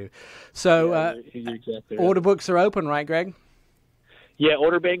well too. So you're exactly right. Order books are open, right, Greg? Yeah,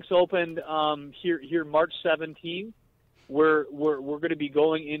 order banks opened here March 17th. We're going to be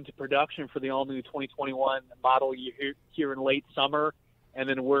going into production for the all-new 2021 model year here in late summer, and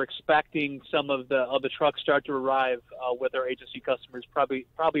then we're expecting some of the trucks start to arrive with our agency customers probably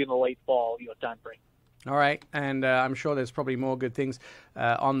in the late fall time frame. All right, and I'm sure there's probably more good things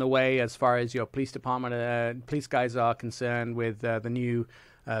on the way as far as your police department, police guys are concerned with the new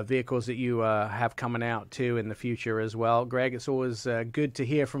vehicles that you have coming out too in the future as well. Greg, it's always good to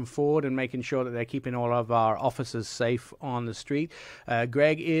hear from Ford and making sure that they're keeping all of our officers safe on the street.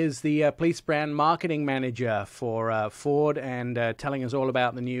 Greg is the police brand marketing manager for Ford and telling us all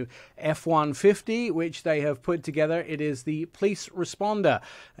about the new F-150, which they have put together. It is the police responder.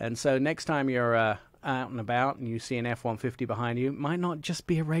 And so next time you're out and about and you see an F-150 behind you, it might not just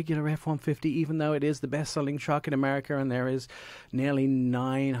be a regular F-150, even though it is the best-selling truck in America and there is nearly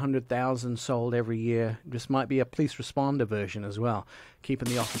 900,000 sold every year. This might be a police responder version as well,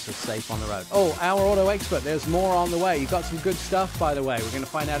 keeping the officers safe on the road. Oh, our auto expert, there's more on the way. You've got some good stuff, by the way. We're going to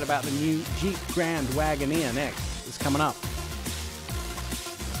find out about the new Jeep Grand Wagoneer next. It's coming up.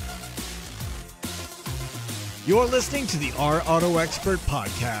 You're listening to the Our Auto Expert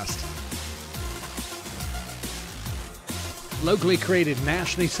podcast. Locally created,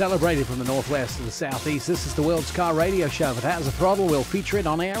 nationally celebrated from the Northwest to the Southeast, this is the world's car radio show that has a throttle. We'll feature it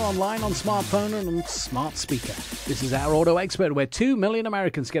on air, online, on smartphone, and on smart speaker. This is Our Auto Expert, where 2 million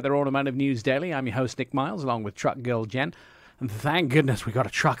Americans get their automotive news daily. I'm your host, Nick Miles, along with Truck Girl Jen. And thank goodness we got a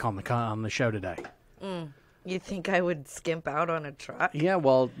truck on the show today. You think I would skimp out on a truck? Yeah,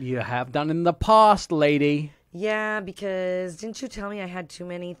 well, you have done in the past, lady. Yeah, because didn't you tell me I had too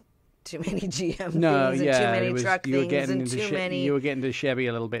many GM things and too many truck things and too many... You were getting to Chevy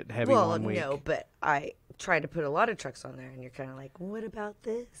a little bit heavy one week. Well, no, but I tried to put a lot of trucks on there, and you're kind of like, what about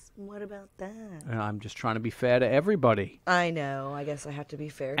this? What about that? I'm just trying to be fair to everybody. I know. I guess I have to be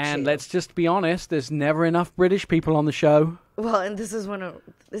fair, too. And let's just be honest, there's never enough British people on the show. Well, and this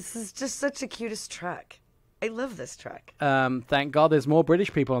is just such the cutest truck. I love this truck. Thank God there's more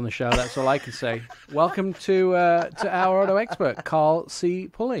British people on the show. That's all I can say. Welcome to our auto expert, Carl C.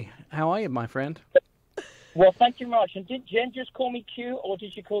 Pulley. How are you, my friend? Well, thank you much. And did Jen just call me cute, or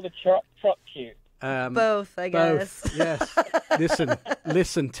did she call the truck cute? Both, I guess. Both, yes.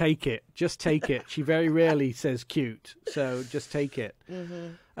 Listen, take it. Just take it. She very rarely says cute, so just take it.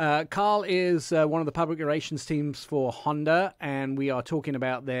 Mm-hmm. Carl is one of the public relations teams for Honda, and we are talking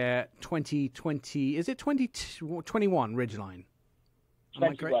about their 2020, is it 2021 Ridgeline?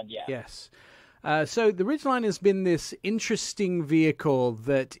 21, yeah. Yes. So the Ridgeline has been this interesting vehicle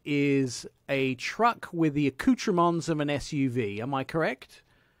that is a truck with the accoutrements of an SUV. Am I correct?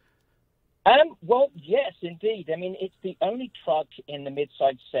 Well, yes, indeed. I mean, it's the only truck in the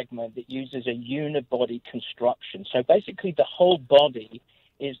mid-size segment that uses a unibody construction. So basically the whole body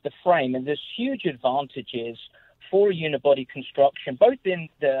is the frame, and there's huge advantages for a unibody construction, both in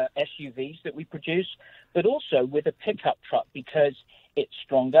the SUVs that we produce, but also with a pickup truck, because it's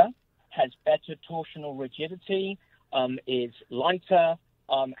stronger, has better torsional rigidity, is lighter,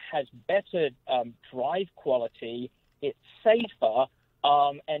 has better drive quality, it's safer,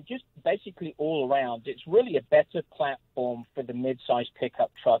 and just basically all around, it's really a better platform for the mid-size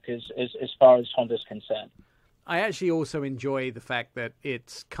pickup truck as far as Honda's concerned. I actually also enjoy the fact that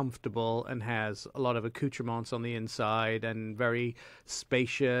it's comfortable and has a lot of accoutrements on the inside and very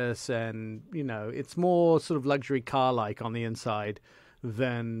spacious, and, you know, it's more sort of luxury car-like on the inside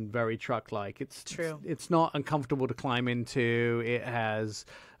than very truck-like. It's true. It's not uncomfortable to climb into. It has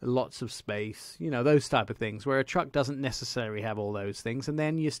lots of space, you know, those type of things, where a truck doesn't necessarily have all those things. And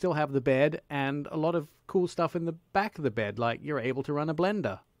then you still have the bed and a lot of cool stuff in the back of the bed, like you're able to run a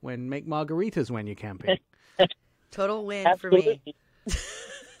blender make margaritas when you're camping. Total win for me.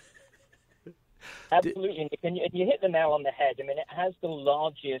 Absolutely, Nick. And you hit the nail on the head. I mean, it has the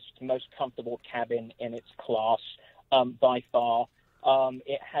largest, most comfortable cabin in its class by far.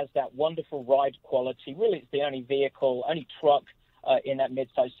 It has that wonderful ride quality. Really, it's the only truck in that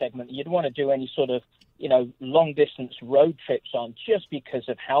mid-size segment that you'd want to do any sort of, you know, long-distance road trips on, just because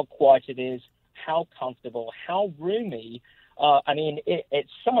of how quiet it is, how comfortable, how roomy. I mean,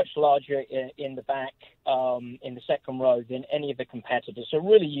 it's so much larger in the back, in the second row, than any of the competitors. So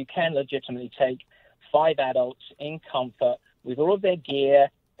really, you can legitimately take 5 adults in comfort with all of their gear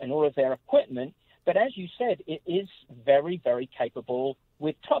and all of their equipment. But as you said, it is very, very capable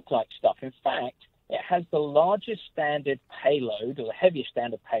with truck-like stuff. In fact, it has the largest standard payload, or the heaviest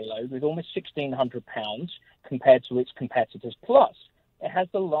standard payload, with almost 1,600 pounds compared to its competitors. Plus, it has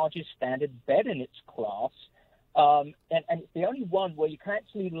the largest standard bed in its class. And it's the only one where you can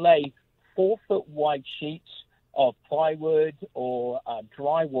actually lay 4-foot wide sheets of plywood or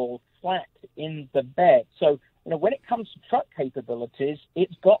drywall flat in the bed. So, you know, when it comes to truck capabilities,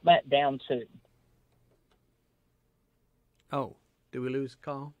 it's got that down too. Oh, did we lose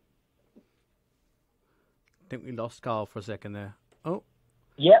Carl? I think we lost Carl for a second there. Oh,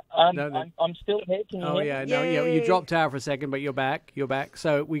 Yeah, No. I'm still here. Can you Oh hear me? yeah, no, yeah. You Yay. dropped out for a second, but you're back. You're back.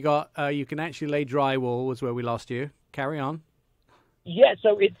 So we got. You can actually lay drywall. Was where we lost you. Carry on. Yeah,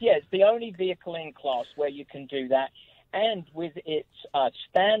 so it's the only vehicle in class where you can do that, and with its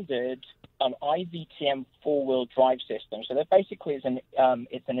standard IVTM four-wheel drive system. So that basically is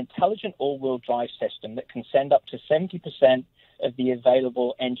it's an intelligent all-wheel drive system that can send up to 70% of the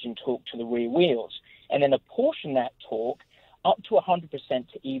available engine torque to the rear wheels, and then apportion that torque up to 100%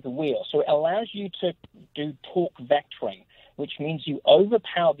 to either wheel. So it allows you to do torque vectoring, which means you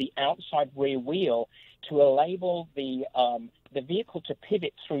overpower the outside rear wheel to enable the vehicle to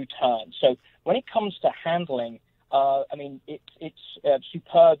pivot through turns. So when it comes to handling, it's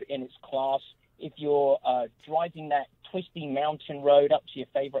superb in its class. If you're driving that twisty mountain road up to your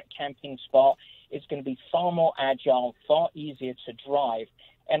favorite camping spot, it's going to be far more agile, far easier to drive.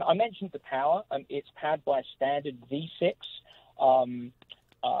 And I mentioned the power. It's powered by a standard V6,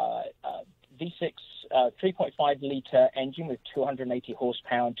 3.5-liter engine with 280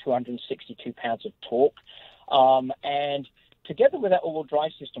 horsepower and 262 pounds of torque. And together with that all-wheel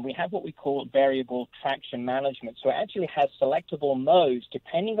drive system, we have what we call variable traction management. So it actually has selectable modes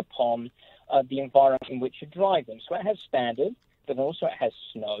depending upon the environment in which you're driving. So it has standard, but also it has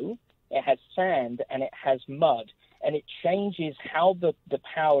snow, it has sand, and it has mud. And it changes how the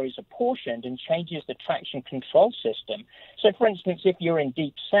power is apportioned and changes the traction control system. So, for instance, if you're in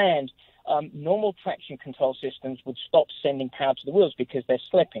deep sand, normal traction control systems would stop sending power to the wheels because they're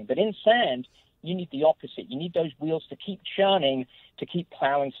slipping. But in sand, you need the opposite. You need those wheels to keep churning, to keep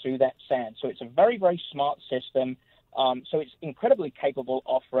plowing through that sand. So it's a very, very smart system. So it's incredibly capable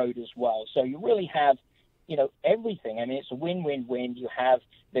off-road as well. So you really have, everything. I mean, it's a win-win-win. You have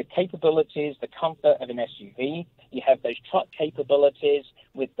the capabilities, the comfort of an SUV. You have those truck capabilities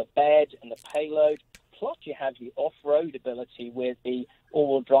with the bed and the payload. Plus, you have the off-road ability with the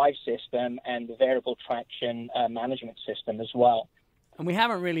all-wheel drive system and the variable traction management system as well. And we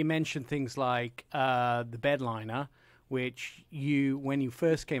haven't really mentioned things like the bedliner, which when you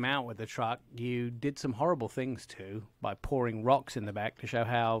first came out with the truck, you did some horrible things to by pouring rocks in the back to show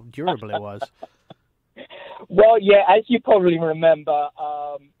how durable it was. Well, yeah, as you probably remember,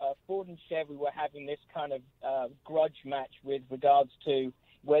 Ford and Chevy were having this kind of grudge match with regards to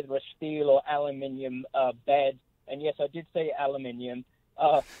whether a steel or aluminium bed, and yes, I did say aluminium,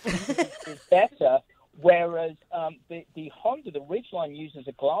 is better, whereas the Honda, the Ridgeline, uses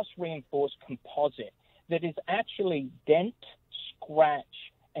a glass-reinforced composite that is actually dent,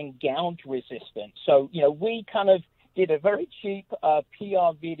 scratch, and gouge resistant. So, we kind of did a very cheap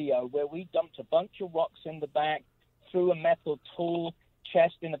PR video where we dumped a bunch of rocks in the back, threw a metal tool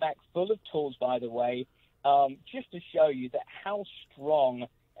chest in the back full of tools, by the way, just to show you that how strong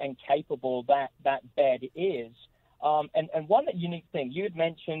and capable that bed is. And one unique thing, you had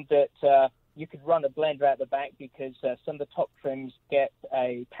mentioned that you could run a blender out the back because some of the top trims get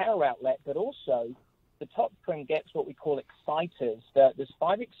a power outlet, but also the top trim gets what we call exciters. There's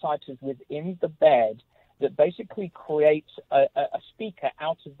 5 exciters within the bed that basically creates a speaker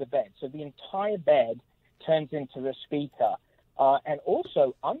out of the bed. So the entire bed turns into a speaker. And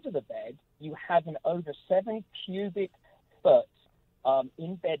also under the bed, you have an over 7 cubic foot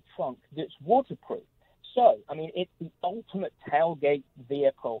in-bed trunk that's waterproof. So, I mean, it's the ultimate tailgate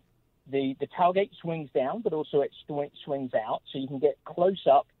vehicle. The tailgate swings down, but also it swings out, so you can get close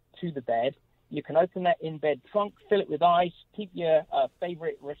up to the bed. You can open that in-bed trunk, fill it with ice, keep your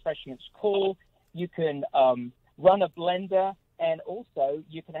favorite refreshments cool. You can run a blender, and also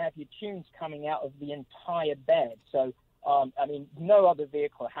you can have your tunes coming out of the entire bed. So, I mean, no other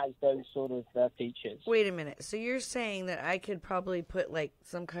vehicle has those sort of features. Wait a minute. So you're saying that I could probably put like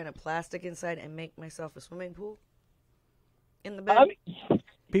some kind of plastic inside and make myself a swimming pool in the bed?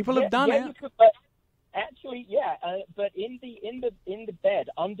 People have done it. You could, but actually, yeah. But in the bed,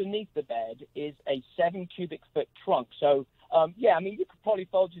 underneath the bed, is a 7 cubic foot trunk. So, yeah, I mean, you could probably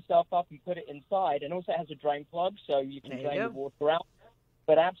fold yourself up and put it inside, and also it has a drain plug, so you can drain the water out.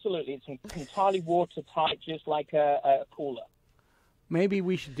 But absolutely, it's entirely watertight, just like a cooler. Maybe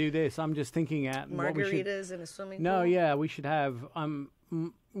we should do this. I'm just thinking at margaritas in a swimming pool. No, yeah, we should have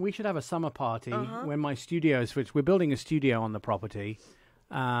a summer party when my studio's finished. We're building a studio on the property,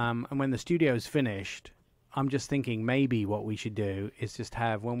 and when the studio's finished, I'm just thinking maybe what we should do is just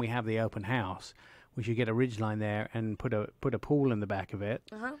have, when we have the open house, we should get a Ridgeline there and put a pool in the back of it.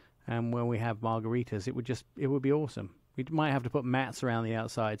 And when we have margaritas, it would be awesome. We might have to put mats around the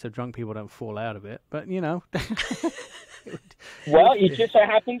outside so drunk people don't fall out of it. But, Well, it just so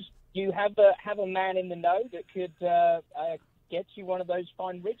happens you have a man in the know that could get you one of those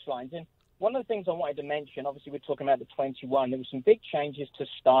fine Ridgelines. And one of the things I wanted to mention, obviously we're talking about the 21, there were some big changes to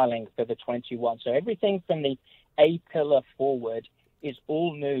styling for the 21. So everything from the A-pillar forward is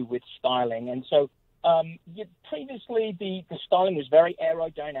all new with styling. And so previously the styling was very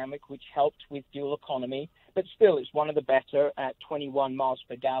aerodynamic, which helped with fuel economy, but still it's one of the better at 21 miles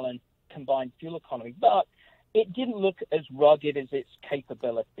per gallon combined fuel economy. But it didn't look as rugged as its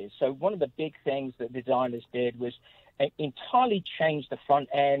capabilities. So one of the big things that designers did was entirely change the front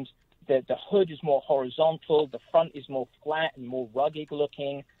end. The hood is more horizontal. The front is more flat and more rugged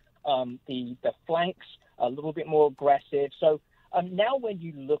looking. The flanks are a little bit more aggressive. So now when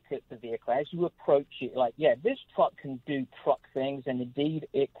you look at the vehicle, as you approach it, like, yeah, this truck can do truck things, and indeed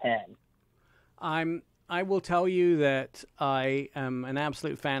it can. I will tell you that I am an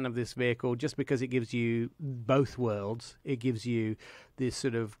absolute fan of this vehicle just because it gives you both worlds. It gives you this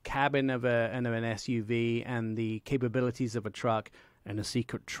sort of cabin of an SUV and the capabilities of a truck and a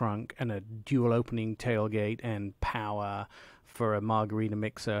secret trunk and a dual opening tailgate and power for a margarita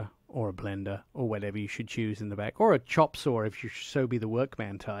mixer or a blender or whatever you should choose in the back, or a chop saw if you so be the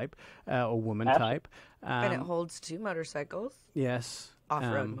workman type or woman type. And it holds 2 motorcycles. Yes.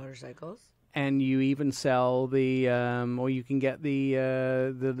 Off-road motorcycles. And you even sell the, or you can get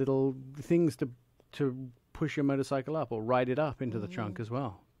the little things to push your motorcycle up or ride it up into the trunk as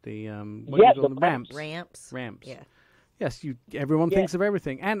well. The ramps. Ramps. Yeah. Yes, everyone thinks of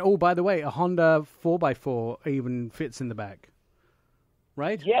everything. And oh, by the way, a Honda 4x4 even fits in the back.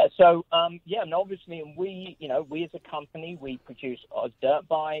 Right? Yeah. So and obviously, we as a company, we produce dirt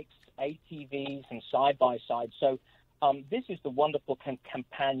bikes, ATVs, and side by sides. So. This is the wonderful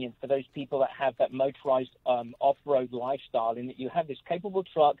companion for those people that have that motorized off-road lifestyle, in that you have this capable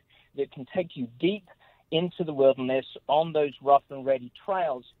truck that can take you deep into the wilderness on those rough and ready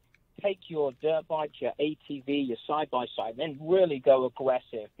trails. Take your dirt bike, your ATV, your side-by-side, then really go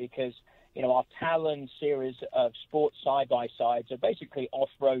aggressive, because our Talon series of sports side-by-sides are basically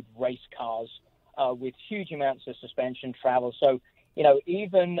off-road race cars with huge amounts of suspension travel. So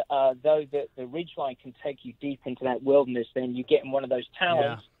even though the Ridgeline can take you deep into that wilderness, then you get in one of those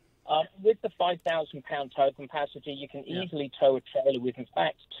Talons. Yeah. With the 5,000-pound tow capacity, you can easily tow a trailer with, in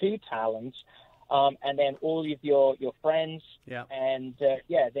fact, 2 Talons, and then all of your friends. Yeah. And,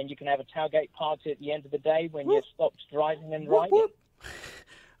 then you can have a tailgate party at the end of the day when you stopped driving and riding. Whoop, whoop.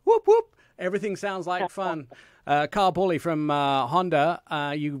 Whoop, whoop. Everything sounds like fun. Carl Pulley from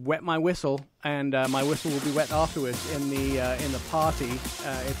Honda, you wet my whistle, and my whistle will be wet afterwards in the party.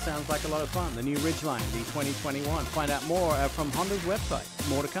 It sounds like a lot of fun. The new Ridgeline, the 2021. Find out more from Honda's website.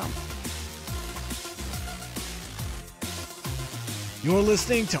 More to come. You're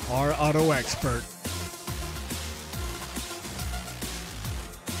listening to Our Auto Expert.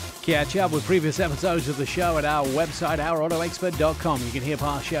 Catch up with previous episodes of the show at our website, ourautoexpert.com. You can hear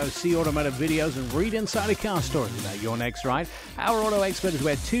past shows, see automotive videos, and read insider car stories about your next ride. Our Auto Expert is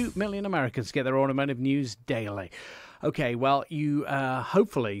where 2 million Americans get their automotive news daily. Okay, well, you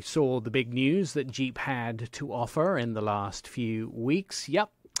hopefully saw the big news that Jeep had to offer in the last few weeks.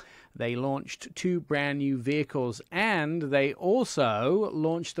 Yep. They launched 2 brand new vehicles, and they also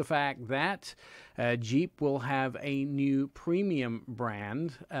launched the fact that Jeep will have a new premium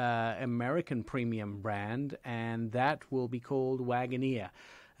brand, American premium brand, and that will be called Wagoneer.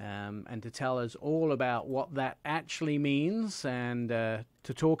 And to tell us all about what that actually means and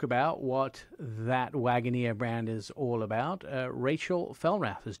to talk about what that Wagoneer brand is all about, Rachel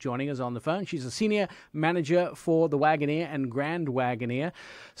Fellrath is joining us on the phone. She's a senior manager for the Wagoneer and Grand Wagoneer.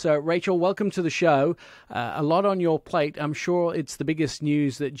 So, Rachel, welcome to the show. A lot on your plate. I'm sure it's the biggest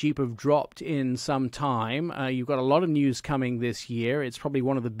news that Jeep have dropped in some time. You've got a lot of news coming this year. It's probably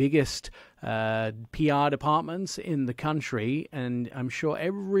one of the biggest PR departments in the country, and I'm sure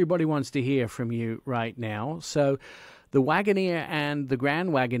everybody wants to hear from you right now. So the Wagoneer and the Grand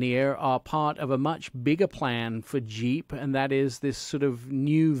Wagoneer are part of a much bigger plan for Jeep, and that is this sort of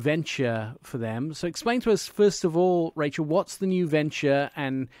new venture for them. So explain to us, first of all, Rachel, what's the new venture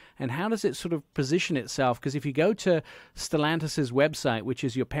and how does it sort of position itself? Because if you go to Stellantis' website, which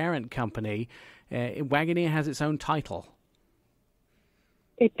is your parent company, Wagoneer has its own title.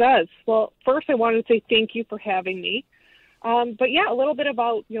 It does. Well, first I wanted to say thank you for having me. But yeah, a little bit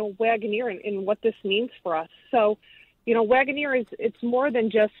about, Wagoneer and what this means for us. So, Wagoneer it's more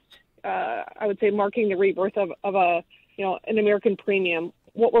than just, I would say, marking the rebirth of a, an American premium.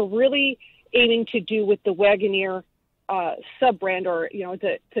 What we're really aiming to do with the Wagoneer sub-brand, or,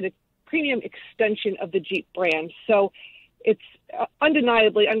 the premium extension of the Jeep brand. So it's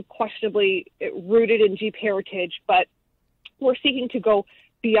undeniably, unquestionably rooted in Jeep heritage, but we're seeking to go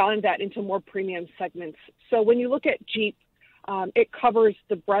beyond that into more premium segments. So when you look at Jeep, It covers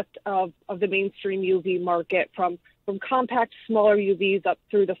the breadth of the mainstream UV market from compact, smaller UVs up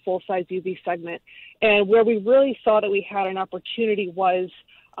through the full-size UV segment. And where we really saw that we had an opportunity was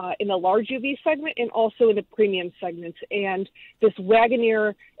in the large UV segment and also in the premium segments. And this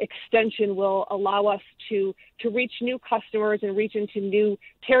Wagoneer extension will allow us to reach new customers and reach into new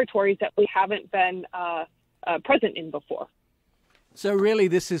territories that we haven't been present in before. So really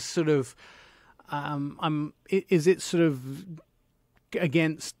this is sort of, is it sort of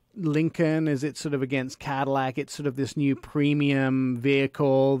against Lincoln? Is it sort of against Cadillac? It's sort of this new premium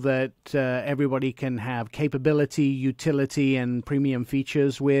vehicle that everybody can have capability, utility, and premium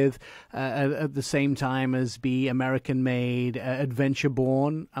features with at the same time as be American-made,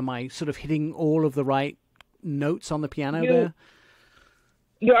 adventure-born. Am I sort of hitting all of the right notes on the piano there?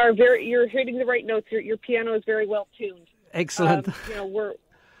 You're hitting the right notes. Your piano is very well tuned. Excellent. We're.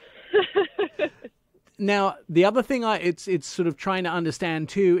 Now, the other thing it's sort of trying to understand,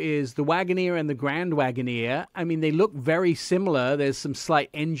 too, is the Wagoneer and the Grand Wagoneer. I mean, they look very similar. There's some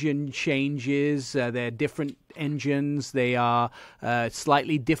slight engine changes. They're different engines. They are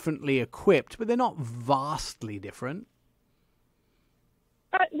slightly differently equipped, but they're not vastly different.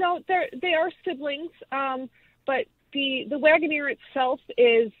 No, they are siblings, but the Wagoneer itself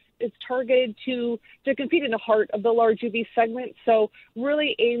is targeted to compete in the heart of the large UV segment, so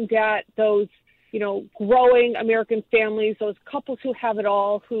really aimed at those growing American families, those couples who have it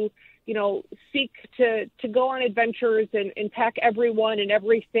all, who, seek to go on adventures and pack everyone and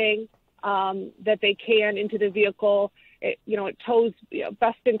everything that they can into the vehicle. It tows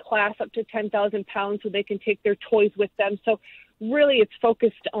best in class up to 10,000 pounds, so they can take their toys with them. So really it's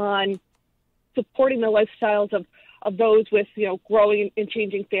focused on supporting the lifestyles of those with, growing and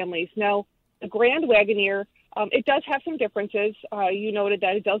changing families. Now, the Grand Wagoneer, it does have some differences. You noted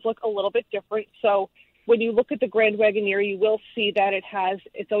that it does look a little bit different. So when you look at the Grand Wagoneer, you will see that it has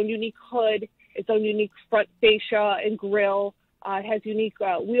its own unique hood, its own unique front fascia and grille. It has unique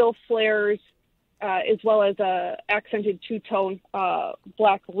wheel flares, as well as a accented two-tone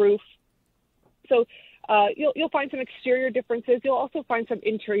black roof. So you'll find some exterior differences. You'll also find some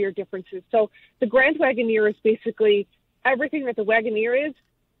interior differences. So the Grand Wagoneer is basically everything that the Wagoneer is,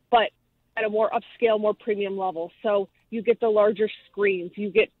 but at a more upscale, more premium level. So you get the larger screens, you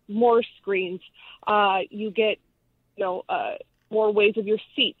get more screens, you get more ways of your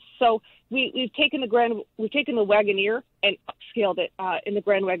seats. So we've taken the Wagoneer and upscaled it in the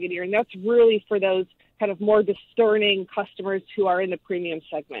Grand Wagoneer, and that's really for those kind of more discerning customers who are in the premium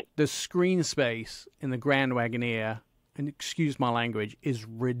segment. The screen space in the Grand Wagoneer, and excuse my language, is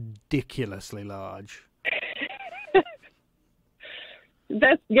ridiculously large.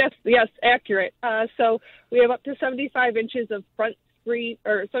 Yes, accurate. So we have up to 75 inches of front screen,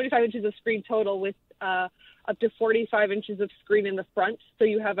 or 75 inches of screen total, with up to 45 inches of screen in the front. So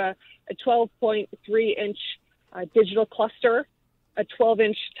you have a 12.3-inch digital cluster, a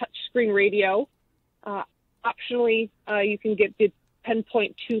 12-inch touchscreen radio. Optionally, you can get the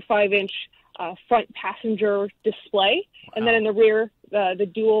 10.25-inch front passenger display, and then in the rear, the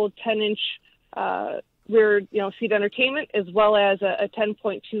dual 10-inch rear, seat entertainment, as well as a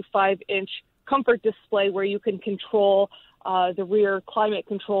 10.25-inch comfort display where you can control the rear climate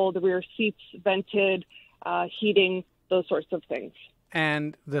control, the rear seats vented, heating, those sorts of things.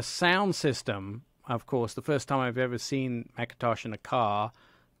 And the sound system, of course, the first time I've ever seen Macintosh in a car,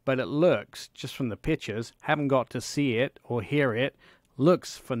 but it looks, just from the pictures, haven't got to see it or hear it,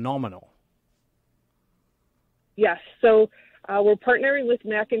 looks phenomenal. Yes, so we're partnering with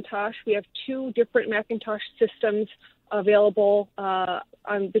Macintosh. We have two different Macintosh systems available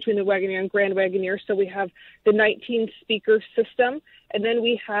between the Wagoneer and Grand Wagoneer. So we have the 19-speaker system, and then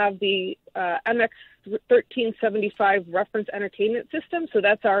we have the MX1375 reference entertainment system. So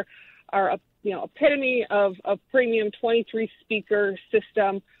that's our epitome of premium 23-speaker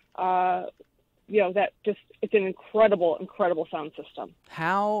system. That just, it's an incredible sound system.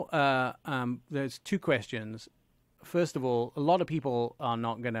 How, there's two questions. First of all, a lot of people are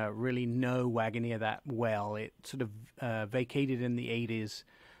not going to really know Wagoneer that well. It sort of vacated in the 80s.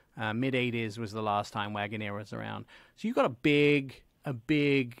 Mid-80s was the last time Wagoneer was around. So you've got a big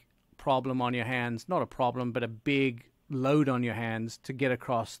problem on your hands. Not a problem, but a big load on your hands to get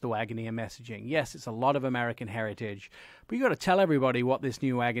across the Wagoneer messaging. Yes, it's a lot of American heritage, but you've got to tell everybody what this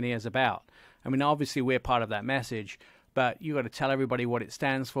new Wagoneer is about. I mean, obviously, we're part of that message, but you got to tell everybody what it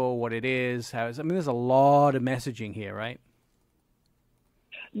stands for, what it is, how it's, I mean, there's a lot of messaging here, right?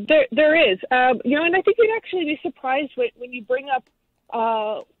 There is. And I think you'd actually be surprised when you bring up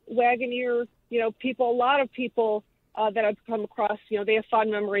Wagoneer, a lot of people that I've come across, they have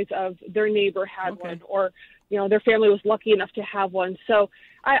fond memories of their neighbor had one, or, their family was lucky enough to have one. So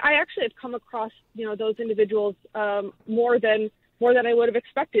I actually have come across, those individuals more than I would have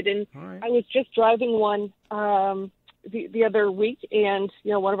expected. And I was just driving one the other week, and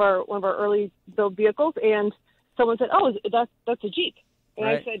one of our early build vehicles, and someone said, "Oh, that's a Jeep," and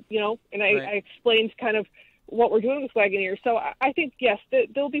I said, and I explained kind of what we're doing with Wagoneer. So I think yes,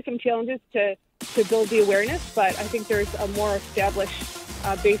 there'll be some challenges to build the awareness, but I think there's a more established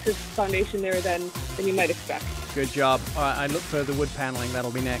basis foundation there than you might expect. Good job. All right, I look for the wood paneling.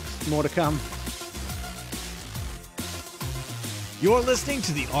 That'll be next. More to come. You're listening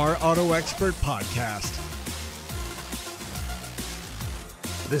to the Our Auto Expert podcast.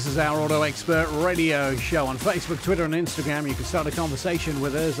 This is Our Auto Expert radio show on Facebook, Twitter, and Instagram. You can start a conversation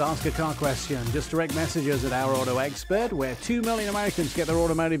with us, ask a car question. Just direct messages at Our Auto Expert, where 2 million Americans get their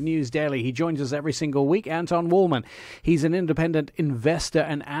automotive news daily. He joins us every single week, Anton Wahlman. He's an independent investor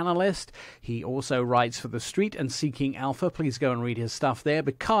and analyst. He also writes for The Street and Seeking Alpha. Please go and read his stuff there,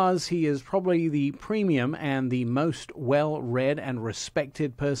 because he is probably the premium and the most well-read and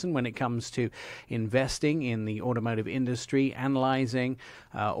respected person when it comes to investing in the automotive industry, analyzing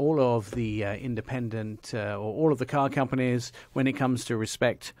all of the independent or all of the car companies when it comes to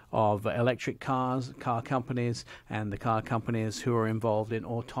respect of electric cars, car companies, and the car companies who are involved in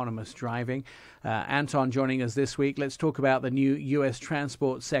autonomous driving. Anton joining us this week. Let's talk about the new U.S.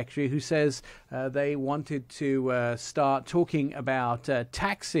 Transport Secretary, who says they wanted to start talking about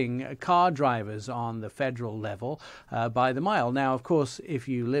taxing car drivers on the federal level by the mile. Now, of course, if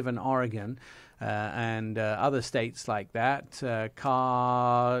you live in Oregon, and other states like that,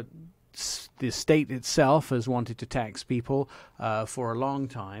 the state itself has wanted to tax people for a long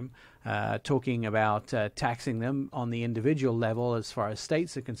time, talking about taxing them on the individual level as far as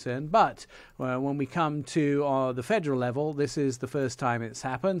states are concerned. But when we come to the federal level, this is the first time it's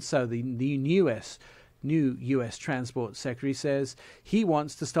happened. So the new U.S. Transport Secretary says he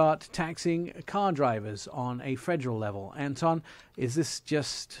wants to start taxing car drivers on a federal level. Anton, is this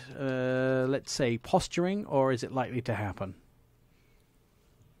just, let's say, posturing, or is it likely to happen?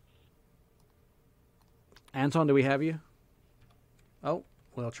 Anton, do we have you? Oh,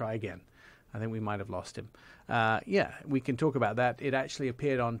 we'll try again. I think we might have lost him. Yeah, we can talk about that. It actually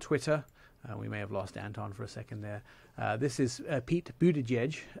appeared on Twitter. We may have lost Anton for a second there. This is Pete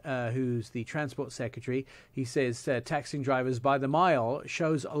Buttigieg, who's the transport secretary. He says taxing drivers by the mile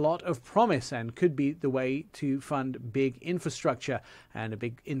shows a lot of promise and could be the way to fund big infrastructure and a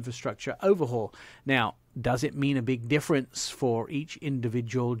big infrastructure overhaul. Now, does it mean a big difference for each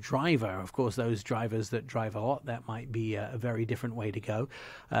individual driver? Of course, those drivers that drive a lot, that might be a very different way to go.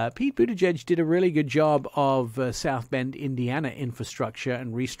 Pete Buttigieg did a really good job of South Bend, Indiana infrastructure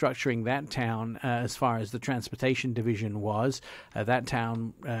and restructuring that town as far as the transportation division was. That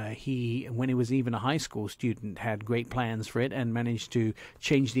town, when he was even a high school student, had great plans for it and managed to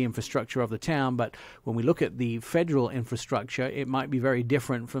change the infrastructure of the town. But when we look at the federal infrastructure, it might be very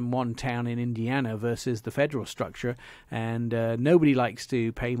different from one town in Indiana versus the federal structure, and nobody likes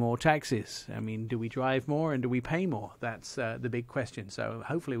to pay more taxes. I mean, do we drive more and do we pay more? That's the big question. So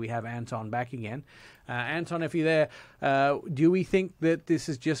hopefully we have Anton back again. Anton, if you're there, do we think that this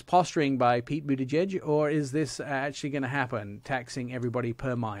is just posturing by Pete Buttigieg, or is this actually going to happen, taxing everybody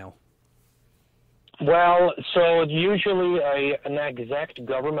per mile? Well, so usually an exact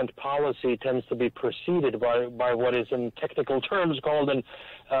government policy tends to be preceded by what is in technical terms called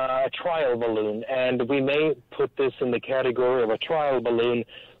a trial balloon, and we may put this in the category of a trial balloon.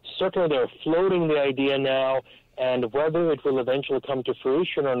 Certainly they're floating the idea now, and whether it will eventually come to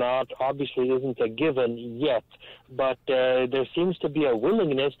fruition or not obviously isn't a given yet, but there seems to be a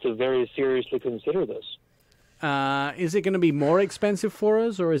willingness to very seriously consider this. Is it going to be more expensive for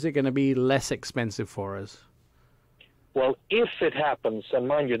us, or is it going to be less expensive for us? Well, if it happens, and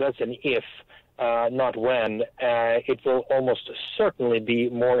mind you, that's an if, not when, it will almost certainly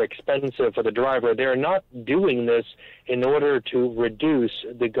be more expensive for the driver. They're not doing this in order to reduce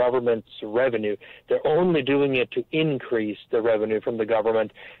the government's revenue. They're only doing it to increase the revenue from the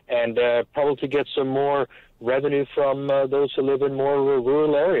government and probably get some more revenue from those who live in more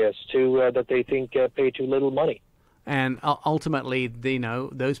rural areas that they think pay too little money. And ultimately,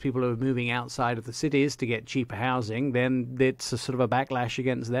 those people who are moving outside of the cities to get cheaper housing, then it's a sort of a backlash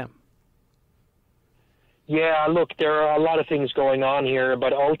against them. Yeah, look, there are a lot of things going on here,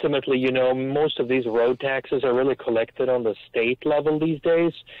 but ultimately, most of these road taxes are really collected on the state level these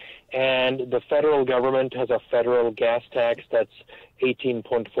days, and the federal government has a federal gas tax that's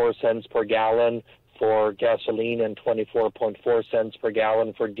 18.4 cents per gallon for gasoline and 24.4 cents per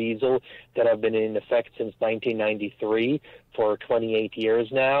gallon for diesel that have been in effect since 1993 for 28 years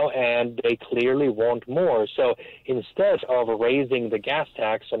now, and they clearly want more. So instead of raising the gas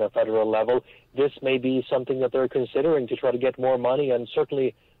tax on a federal level, this may be something that they're considering to try to get more money, and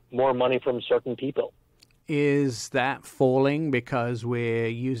certainly more money from certain people. Is that falling because we're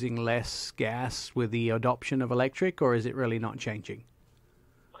using less gas with the adoption of electric, or is it really not changing?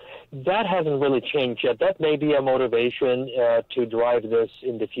 That hasn't really changed yet. That may be a motivation to drive this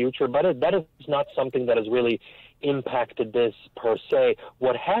in the future, but that is not something that has really impacted this per se.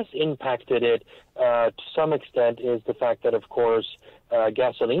 What has impacted it to some extent is the fact that, of course,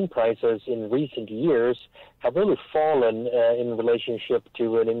 gasoline prices in recent years have really fallen in relationship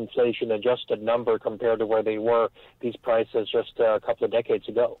to an inflation-adjusted number compared to where they were, these prices, just a couple of decades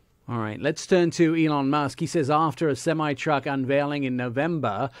ago. All right, let's turn to Elon Musk. He says after a semi-truck unveiling in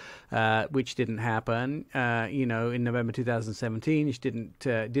November, which didn't happen, in November 2017, which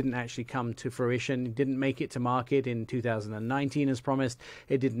didn't actually come to fruition. It didn't make it to market in 2019 as promised.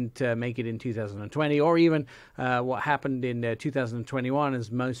 It didn't make it in 2020, or even what happened in 2021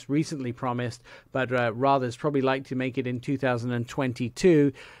 as most recently promised, but rather is probably likely to make it in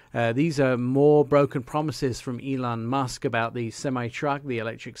 2022. These are more broken promises from Elon Musk about the semi-truck, the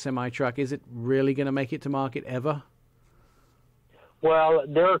electric semi-truck. Is it really going to make it to market ever? Well,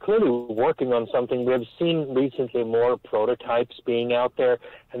 they're clearly working on something. We have seen recently more prototypes being out there,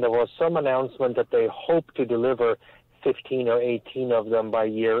 and there was some announcement that they hope to deliver 15 or 18 of them by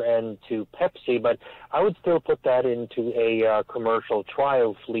year end to Pepsi, but I would still put that into a commercial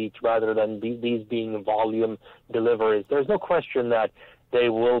trial fleet rather than these being volume deliveries. There's no question that they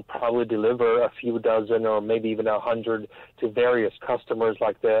will probably deliver a few dozen or maybe even 100 to various customers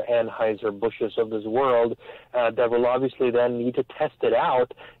like the Anheuser-Busches of this world that will obviously then need to test it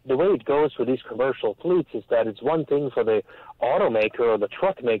out. The way it goes for these commercial fleets is that it's one thing for the automaker or the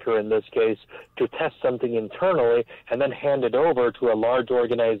truck maker in this case to test something internally and then hand it over to a large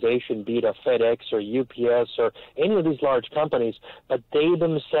organization, be it a FedEx or UPS or any of these large companies, but they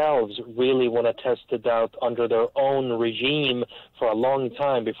themselves really want to test it out under their own regime for a long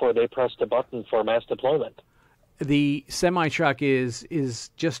time before they press the button for mass deployment. The semi-truck is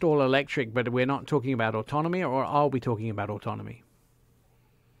just all electric, but we're not talking about autonomy, or are we talking about autonomy?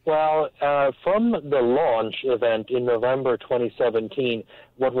 Well, from the launch event in November 2017,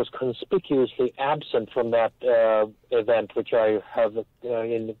 what was conspicuously absent from that event, which I have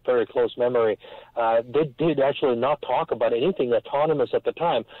in very close memory, they did actually not talk about anything autonomous at the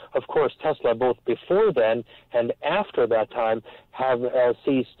time. Of course, Tesla, both before then and after that time, have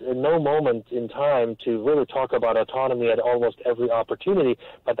ceased no moment in time to really talk about autonomy at almost every opportunity.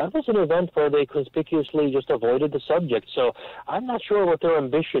 But that was an event where they conspicuously just avoided the subject. So I'm not sure what their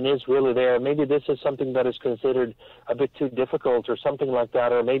ambition is really there. Maybe this is something that is considered a bit too difficult or something like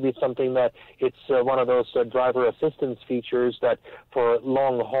that, or maybe it's something that it's one of those driver assistance features that for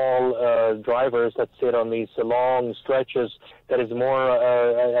long-haul drivers that sit on these long stretches that is more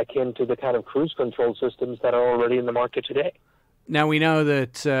akin to the kind of cruise control systems that are already in the market today. Now, we know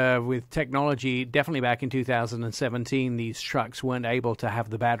that with technology, definitely back in 2017, these trucks weren't able to have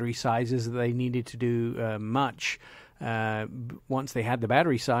the battery sizes that they needed to do much. Once they had the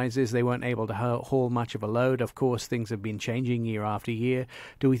battery sizes, they weren't able to haul much of a load. Of course, things have been changing year after year.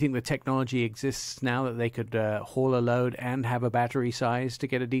 Do we think the technology exists now that they could haul a load and have a battery size to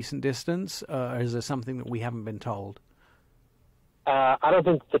get a decent distance? Or is there something that we haven't been told? I don't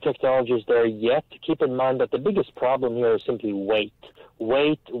think the technology is there yet. Keep in mind that the biggest problem here is simply weight.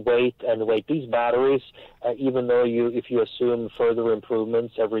 Weight, and weight. These batteries, even though if you assume further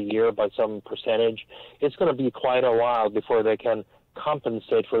improvements every year by some percentage, it's going to be quite a while before they can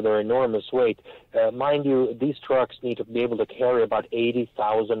compensate for their enormous weight. Mind you, these trucks need to be able to carry about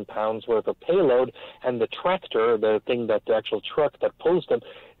 80,000 pounds worth of payload, and the tractor, the actual truck that pulls them,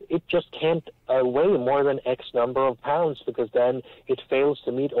 it just can't weigh more than X number of pounds, because then it fails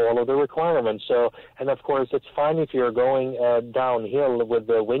to meet all of the requirements. So, and of course, it's fine if you're going downhill with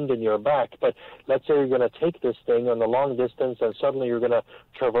the wind in your back, but let's say you're going to take this thing on a long distance and suddenly you're going to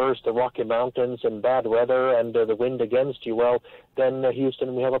traverse the Rocky Mountains in bad weather and the wind against you. Well, then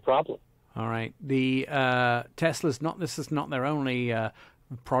Houston, we have a problem. All right. The Tesla's this is not their only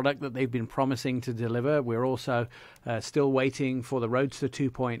product that they've been promising to deliver. We're also still waiting for the Roadster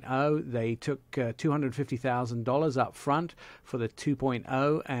 2.0. They took $250,000 up front for the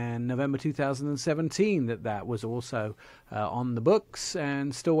 2.0, and November 2017 that was also on the books,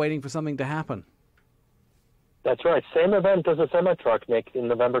 and still waiting for something to happen. That's right. Same event as a semi-truck, Nick, in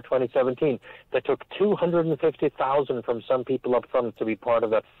November 2017. That took 250,000 from some people up front to be part of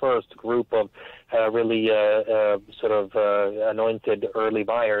that first group of really anointed early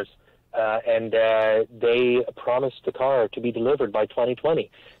buyers. And they promised the car to be delivered by 2020.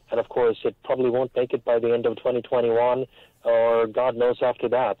 And, of course, it probably won't make it by the end of 2021 or God knows after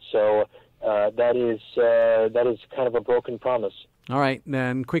that. So that is kind of a broken promise. All right,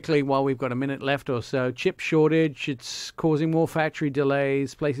 then quickly, while we've got a minute left or so, chip shortage, it's causing more factory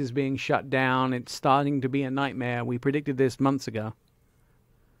delays, places being shut down. It's starting to be a nightmare. We predicted this months ago.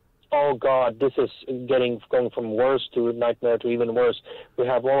 Oh, God, this is going from worse to a nightmare to even worse. We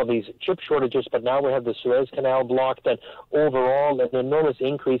have all of these chip shortages, but now we have the Suez Canal blocked, and overall an enormous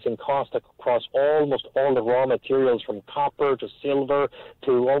increase in cost across almost all the raw materials, from copper to silver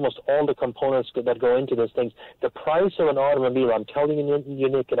to almost all the components that go into these things. The price of an automobile, I'm telling you,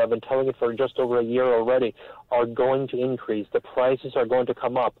 Nick, and I've been telling it for just over a year already, are going to increase. The prices are going to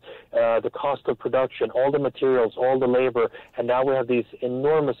come up. The cost of production, all the materials, all the labor, and now we have these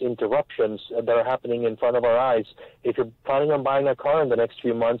enormous interruptions that are happening in front of our eyes. If you're planning on buying a car in the next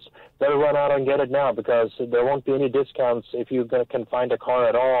few months, better run out and get it now, because there won't be any discounts if you can find a car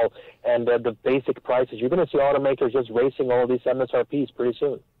at all. And the basic prices, you're going to see automakers just racing all these MSRPs pretty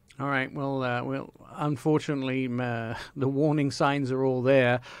soon. All right. Well, unfortunately, the warning signs are all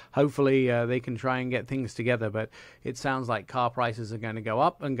there. Hopefully, they can try and get things together. But it sounds like car prices are going to go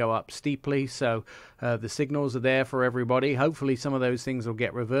up steeply. So the signals are there for everybody. Hopefully, some of those things will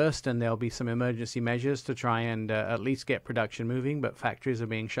get reversed, and there'll be some emergency measures to try and at least get production moving. But factories are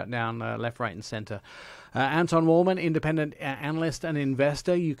being shut down left, right, and center. Anton Wahlman, independent analyst and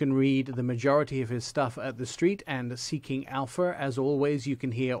investor. You can read the majority of his stuff at The Street and Seeking Alpha. As always, you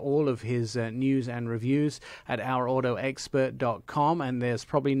can hear all of his news and reviews at ourautoexpert.com. And there's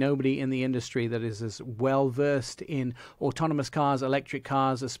probably nobody in the industry that is as well versed in autonomous cars, electric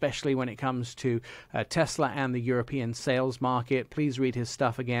cars, especially when it comes to Tesla and the European sales market. Please read his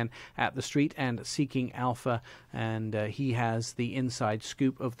stuff again at The Street and Seeking Alpha. And he has the inside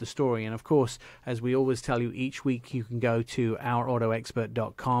scoop of the story. And of course, as we always tell you each week, you can go to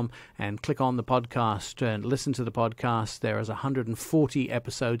ourautoexpert.com and click on the podcast and listen to the podcast. There is 140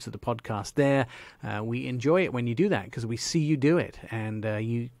 episodes of the podcast there. We enjoy it when you do that because we see you do it, and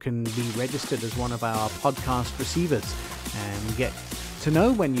you can be registered as one of our podcast receivers, and we get to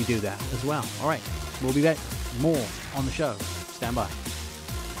know when you do that as well. All right, we'll be back more on the show. Stand by.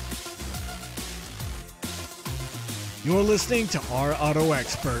 You're listening to Our Auto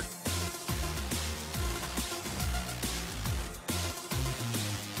Expert.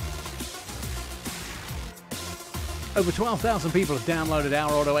 Over 12,000 people have downloaded our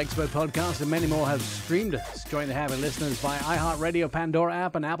Auto Expert podcast, and many more have streamed us. Join the having listeners via iHeartRadio, Pandora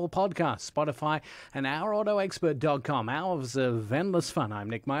app, and Apple Podcasts, Spotify, and ourautoexpert.com. Hours of endless fun. I'm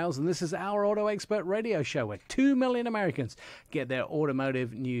Nick Miles, and this is Our Auto Expert radio show, where 2 million Americans get their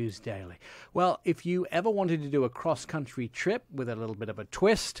automotive news daily. Well, if you ever wanted to do a cross-country trip with a little bit of a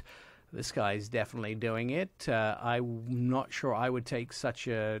twist, this guy's definitely doing it. I'm not sure I would take such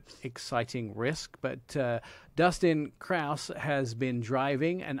a exciting risk, but Dustin Krause has been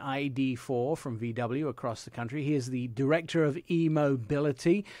driving an ID4 from VW across the country. He is the director of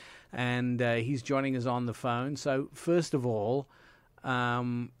e-mobility, and he's joining us on the phone. So first of all,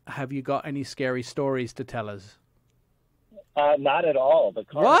 have you got any scary stories to tell us? Not at all. The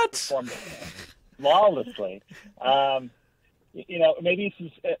car performed flawlessly. You know, maybe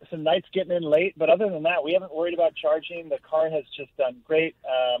some nights getting in late, but other than that, we haven't worried about charging. The car has just done great.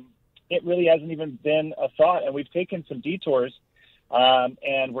 It really hasn't even been a thought, and we've taken some detours,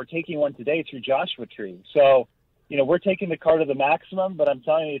 and we're taking one today through Joshua Tree. So, you know, we're taking the car to the maximum, but I'm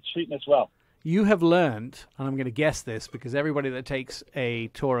telling you, it's treating us well. You have learned, and I'm going to guess this because everybody that takes a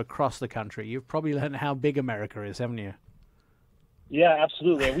tour across the country, you've probably learned how big America is, haven't you? Yeah,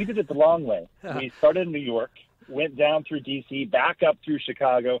 absolutely. And we did it the long way. We started in New York, went down through D.C., back up through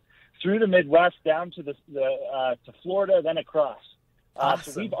Chicago, through the Midwest, down to to Florida, then across.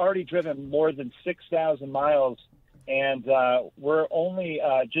 Awesome. So we've already driven more than 6,000 miles, and we're only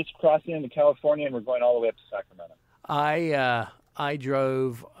just crossing into California, and we're going all the way up to Sacramento. I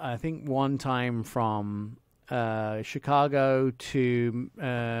drove, I think, one time from Chicago to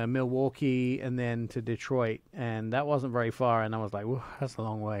Milwaukee and then to Detroit, and that wasn't very far, and I was like, whoa, that's a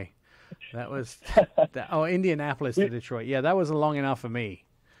long way. That was Indianapolis to Detroit. Yeah, that was long enough for me.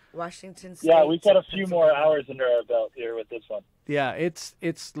 Washington State. Yeah, we've got a few more hours under our belt here with this one. Yeah, it's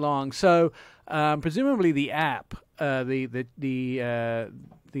long. So presumably the app, the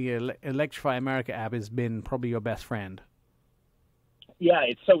Electrify America app, has been probably your best friend. Yeah,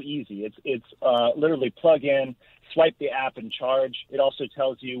 it's so easy. It's literally plug in, swipe the app, and charge. It also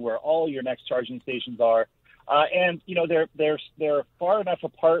tells you where all your next charging stations are, and they're far enough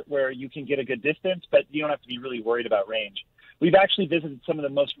apart where you can get a good distance, but you don't have to be really worried about range. We've actually visited some of the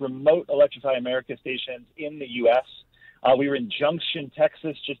most remote Electrify America stations in the U.S. We were in Junction,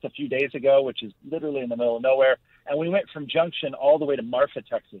 Texas, just a few days ago, which is literally in the middle of nowhere, and we went from Junction all the way to Marfa,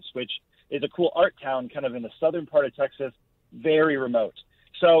 Texas, which is a cool art town kind of in the southern part of Texas. Very remote.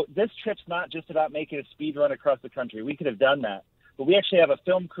 So this trip's not just about making a speed run across the country. We could have done that. But we actually have a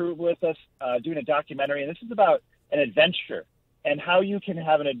film crew with us doing a documentary, and this is about an adventure and how you can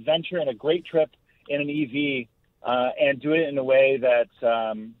have an adventure and a great trip in an EV and do it in a way that,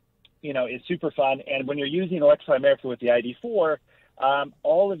 is super fun. And when you're using Electrify America with the ID4,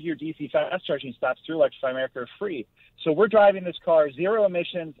 all of your DC fast charging stops through Electrify America are free. So we're driving this car zero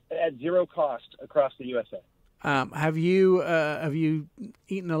emissions at zero cost across the USA. Have you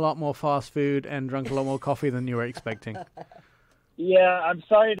eaten a lot more fast food and drunk a lot more coffee than you were expecting? Yeah, I'm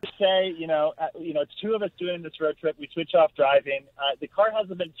sorry to say, it's two of us doing this road trip. We switch off driving. The car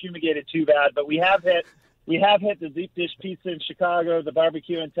hasn't been fumigated too bad, but we have hit the deep dish pizza in Chicago, the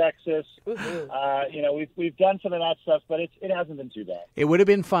barbecue in Texas. We've done some of that stuff, but it hasn't been too bad. It would have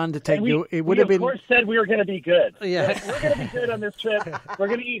been fun to take you. It would we have been. Of course, said we were going to be good. Yeah, we're going to be good on this trip. We're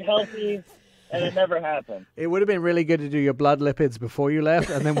going to eat healthy. And it never happened. It would have been really good to do your blood lipids before you left,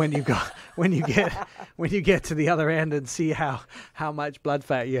 and then when you get to the other end and see how much blood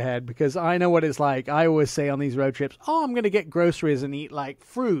fat you had, because I know what it's like. I always say on these road trips, I'm going to get groceries and eat like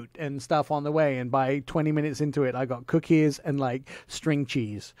fruit and stuff on the way, and by 20 minutes into it, I got cookies and like string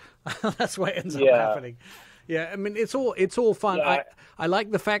cheese. That's what ends up happening. Yeah, I mean, it's all fun. Yeah. I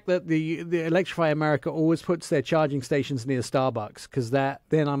like the fact that the Electrify America always puts their charging stations near Starbucks, because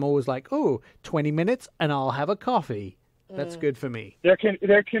then I'm always like, 20 minutes and I'll have a coffee. That's good for me.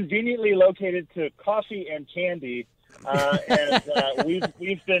 They're conveniently located to coffee and candy, and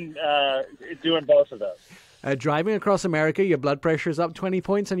we've been doing both of those. Driving across America, your blood pressure is up 20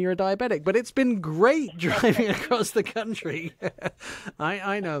 points and you're a diabetic. But it's been great driving across the country.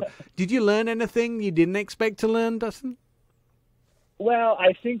 I know. Did you learn anything you didn't expect to learn, Dustin? Well,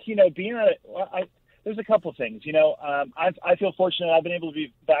 I think, there's a couple things. I feel fortunate. I've been able to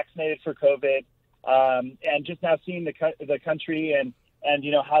be vaccinated for COVID, and just now seeing the country and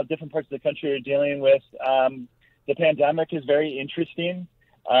how different parts of the country are dealing with the pandemic is very interesting.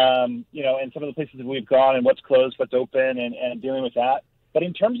 And some of the places that we've gone and what's closed, what's open, and dealing with that. But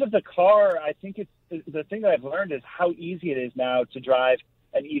in terms of the car, I think the thing that I've learned is how easy it is now to drive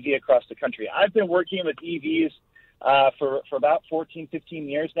an EV across the country. I've been working with EVs for about 14, 15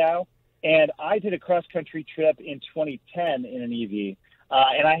 years now, and I did a cross-country trip in 2010 in an EV,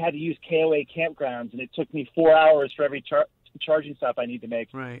 and I had to use KOA campgrounds, and it took me 4 hours for every charging stop I need to make.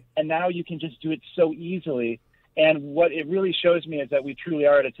 Right. And now you can just do it so easily. And what it really shows me is that we truly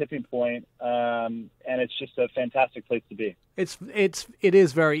are at a tipping point, and it's just a fantastic place to be. It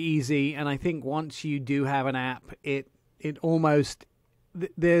is very easy, and I think once you do have an app, it almost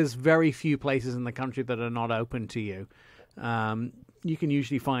there's very few places in the country that are not open to you. You can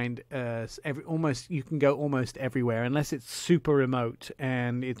usually find you can go almost everywhere, unless it's super remote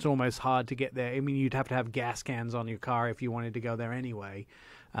and it's almost hard to get there. I mean, you'd have to have gas cans on your car if you wanted to go there anyway.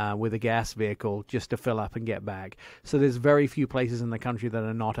 With a gas vehicle just to fill up and get back. So there's very few places in the country that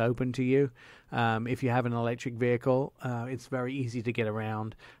are not open to you. If you have an electric vehicle, it's very easy to get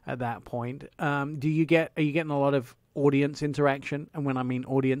around at that point. Are you getting a lot of audience interaction? And when I mean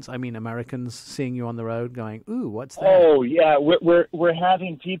audience, I mean Americans seeing you on the road going, "Ooh, what's that?" Oh yeah, we're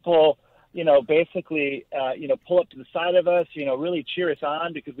having people, basically, pull up to the side of us, really cheer us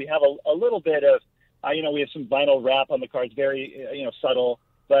on, because we have a little bit of, we have some vinyl wrap on the car. It's very, subtle.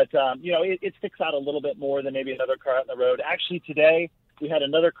 But, it sticks out a little bit more than maybe another car out on the road. Actually, today we had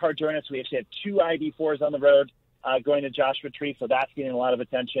another car join us. We actually had 2 ID4s on the road going to Joshua Tree, so that's getting a lot of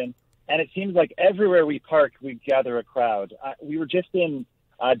attention. And it seems like everywhere we park, we gather a crowd. We were just in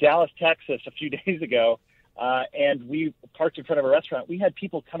Dallas, Texas a few days ago, and we parked in front of a restaurant. We had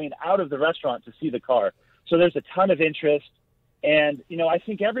people coming out of the restaurant to see the car. So there's a ton of interest. And, I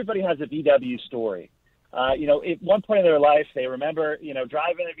think everybody has a VW story. At one point in their life, they remember,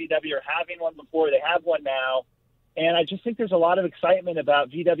 driving a VW or having one before. They have one now. And I just think there's a lot of excitement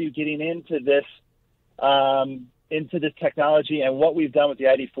about VW getting into this technology, and what we've done with the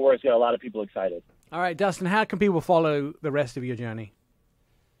ID4 has got a lot of people excited. All right, Dustin, how can people follow the rest of your journey?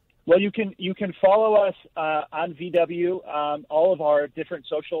 Well, you can follow us on VW, all of our different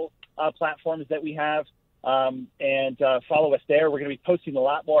social platforms that we have, and follow us there. We're going to be posting a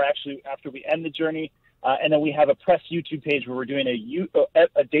lot more, actually, after we end the journey. And then we have a press YouTube page where we're doing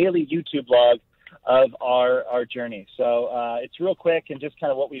a daily YouTube log of our journey. So it's real quick and just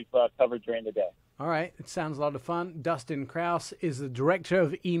kind of what we've covered during the day. All right. It sounds a lot of fun. Dustin Krause is the director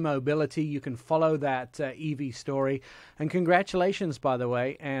of e-mobility. You can follow that EV story. And congratulations, by the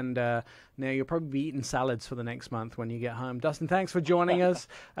way. And now you'll probably be eating salads for the next month when you get home. Dustin, thanks for joining us.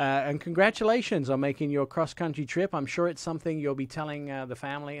 And congratulations on making your cross-country trip. I'm sure it's something you'll be telling the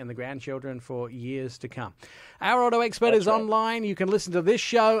family and the grandchildren for years to come. Our Auto Expert is online. You can listen to this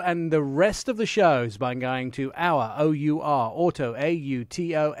show and the rest of the shows by going to our Auto,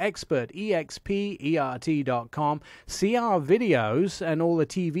 A-U-T-O, Expert, EXPERT.com. See our videos and all the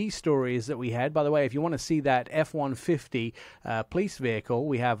TV stories that we had. By the way, if you want to see that F-150 police vehicle,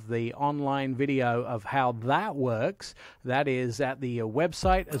 we have the online video of how that works. That is at the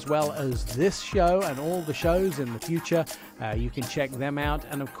website, as well as this show and all the shows in the future. You can check them out.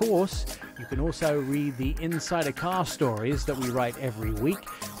 And of course, you can also read the Insider Car stories that we write every week.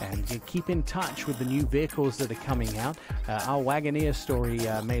 And you can keep in touch with the new vehicles that are coming out. Our Wagoneer story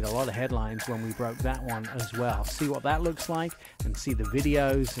made a lot of headlines when we broke that one as well. See what that looks like and see the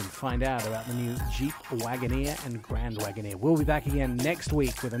videos and find out about the new Jeep Wagoneer and Grand Wagoneer. We'll be back again next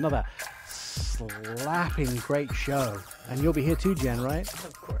week with another slapping great show. And you'll be here too, Jen, right?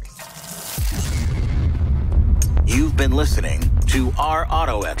 Of course. You've been listening to Our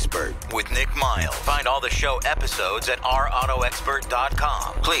Auto Expert with Nick Miles. Find all the show episodes at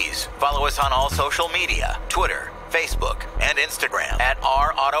ourautoexpert.com. Please follow us on all social media, Twitter, Facebook, and Instagram at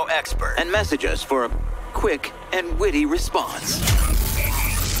Our Auto Expert, and message us for a quick and witty response.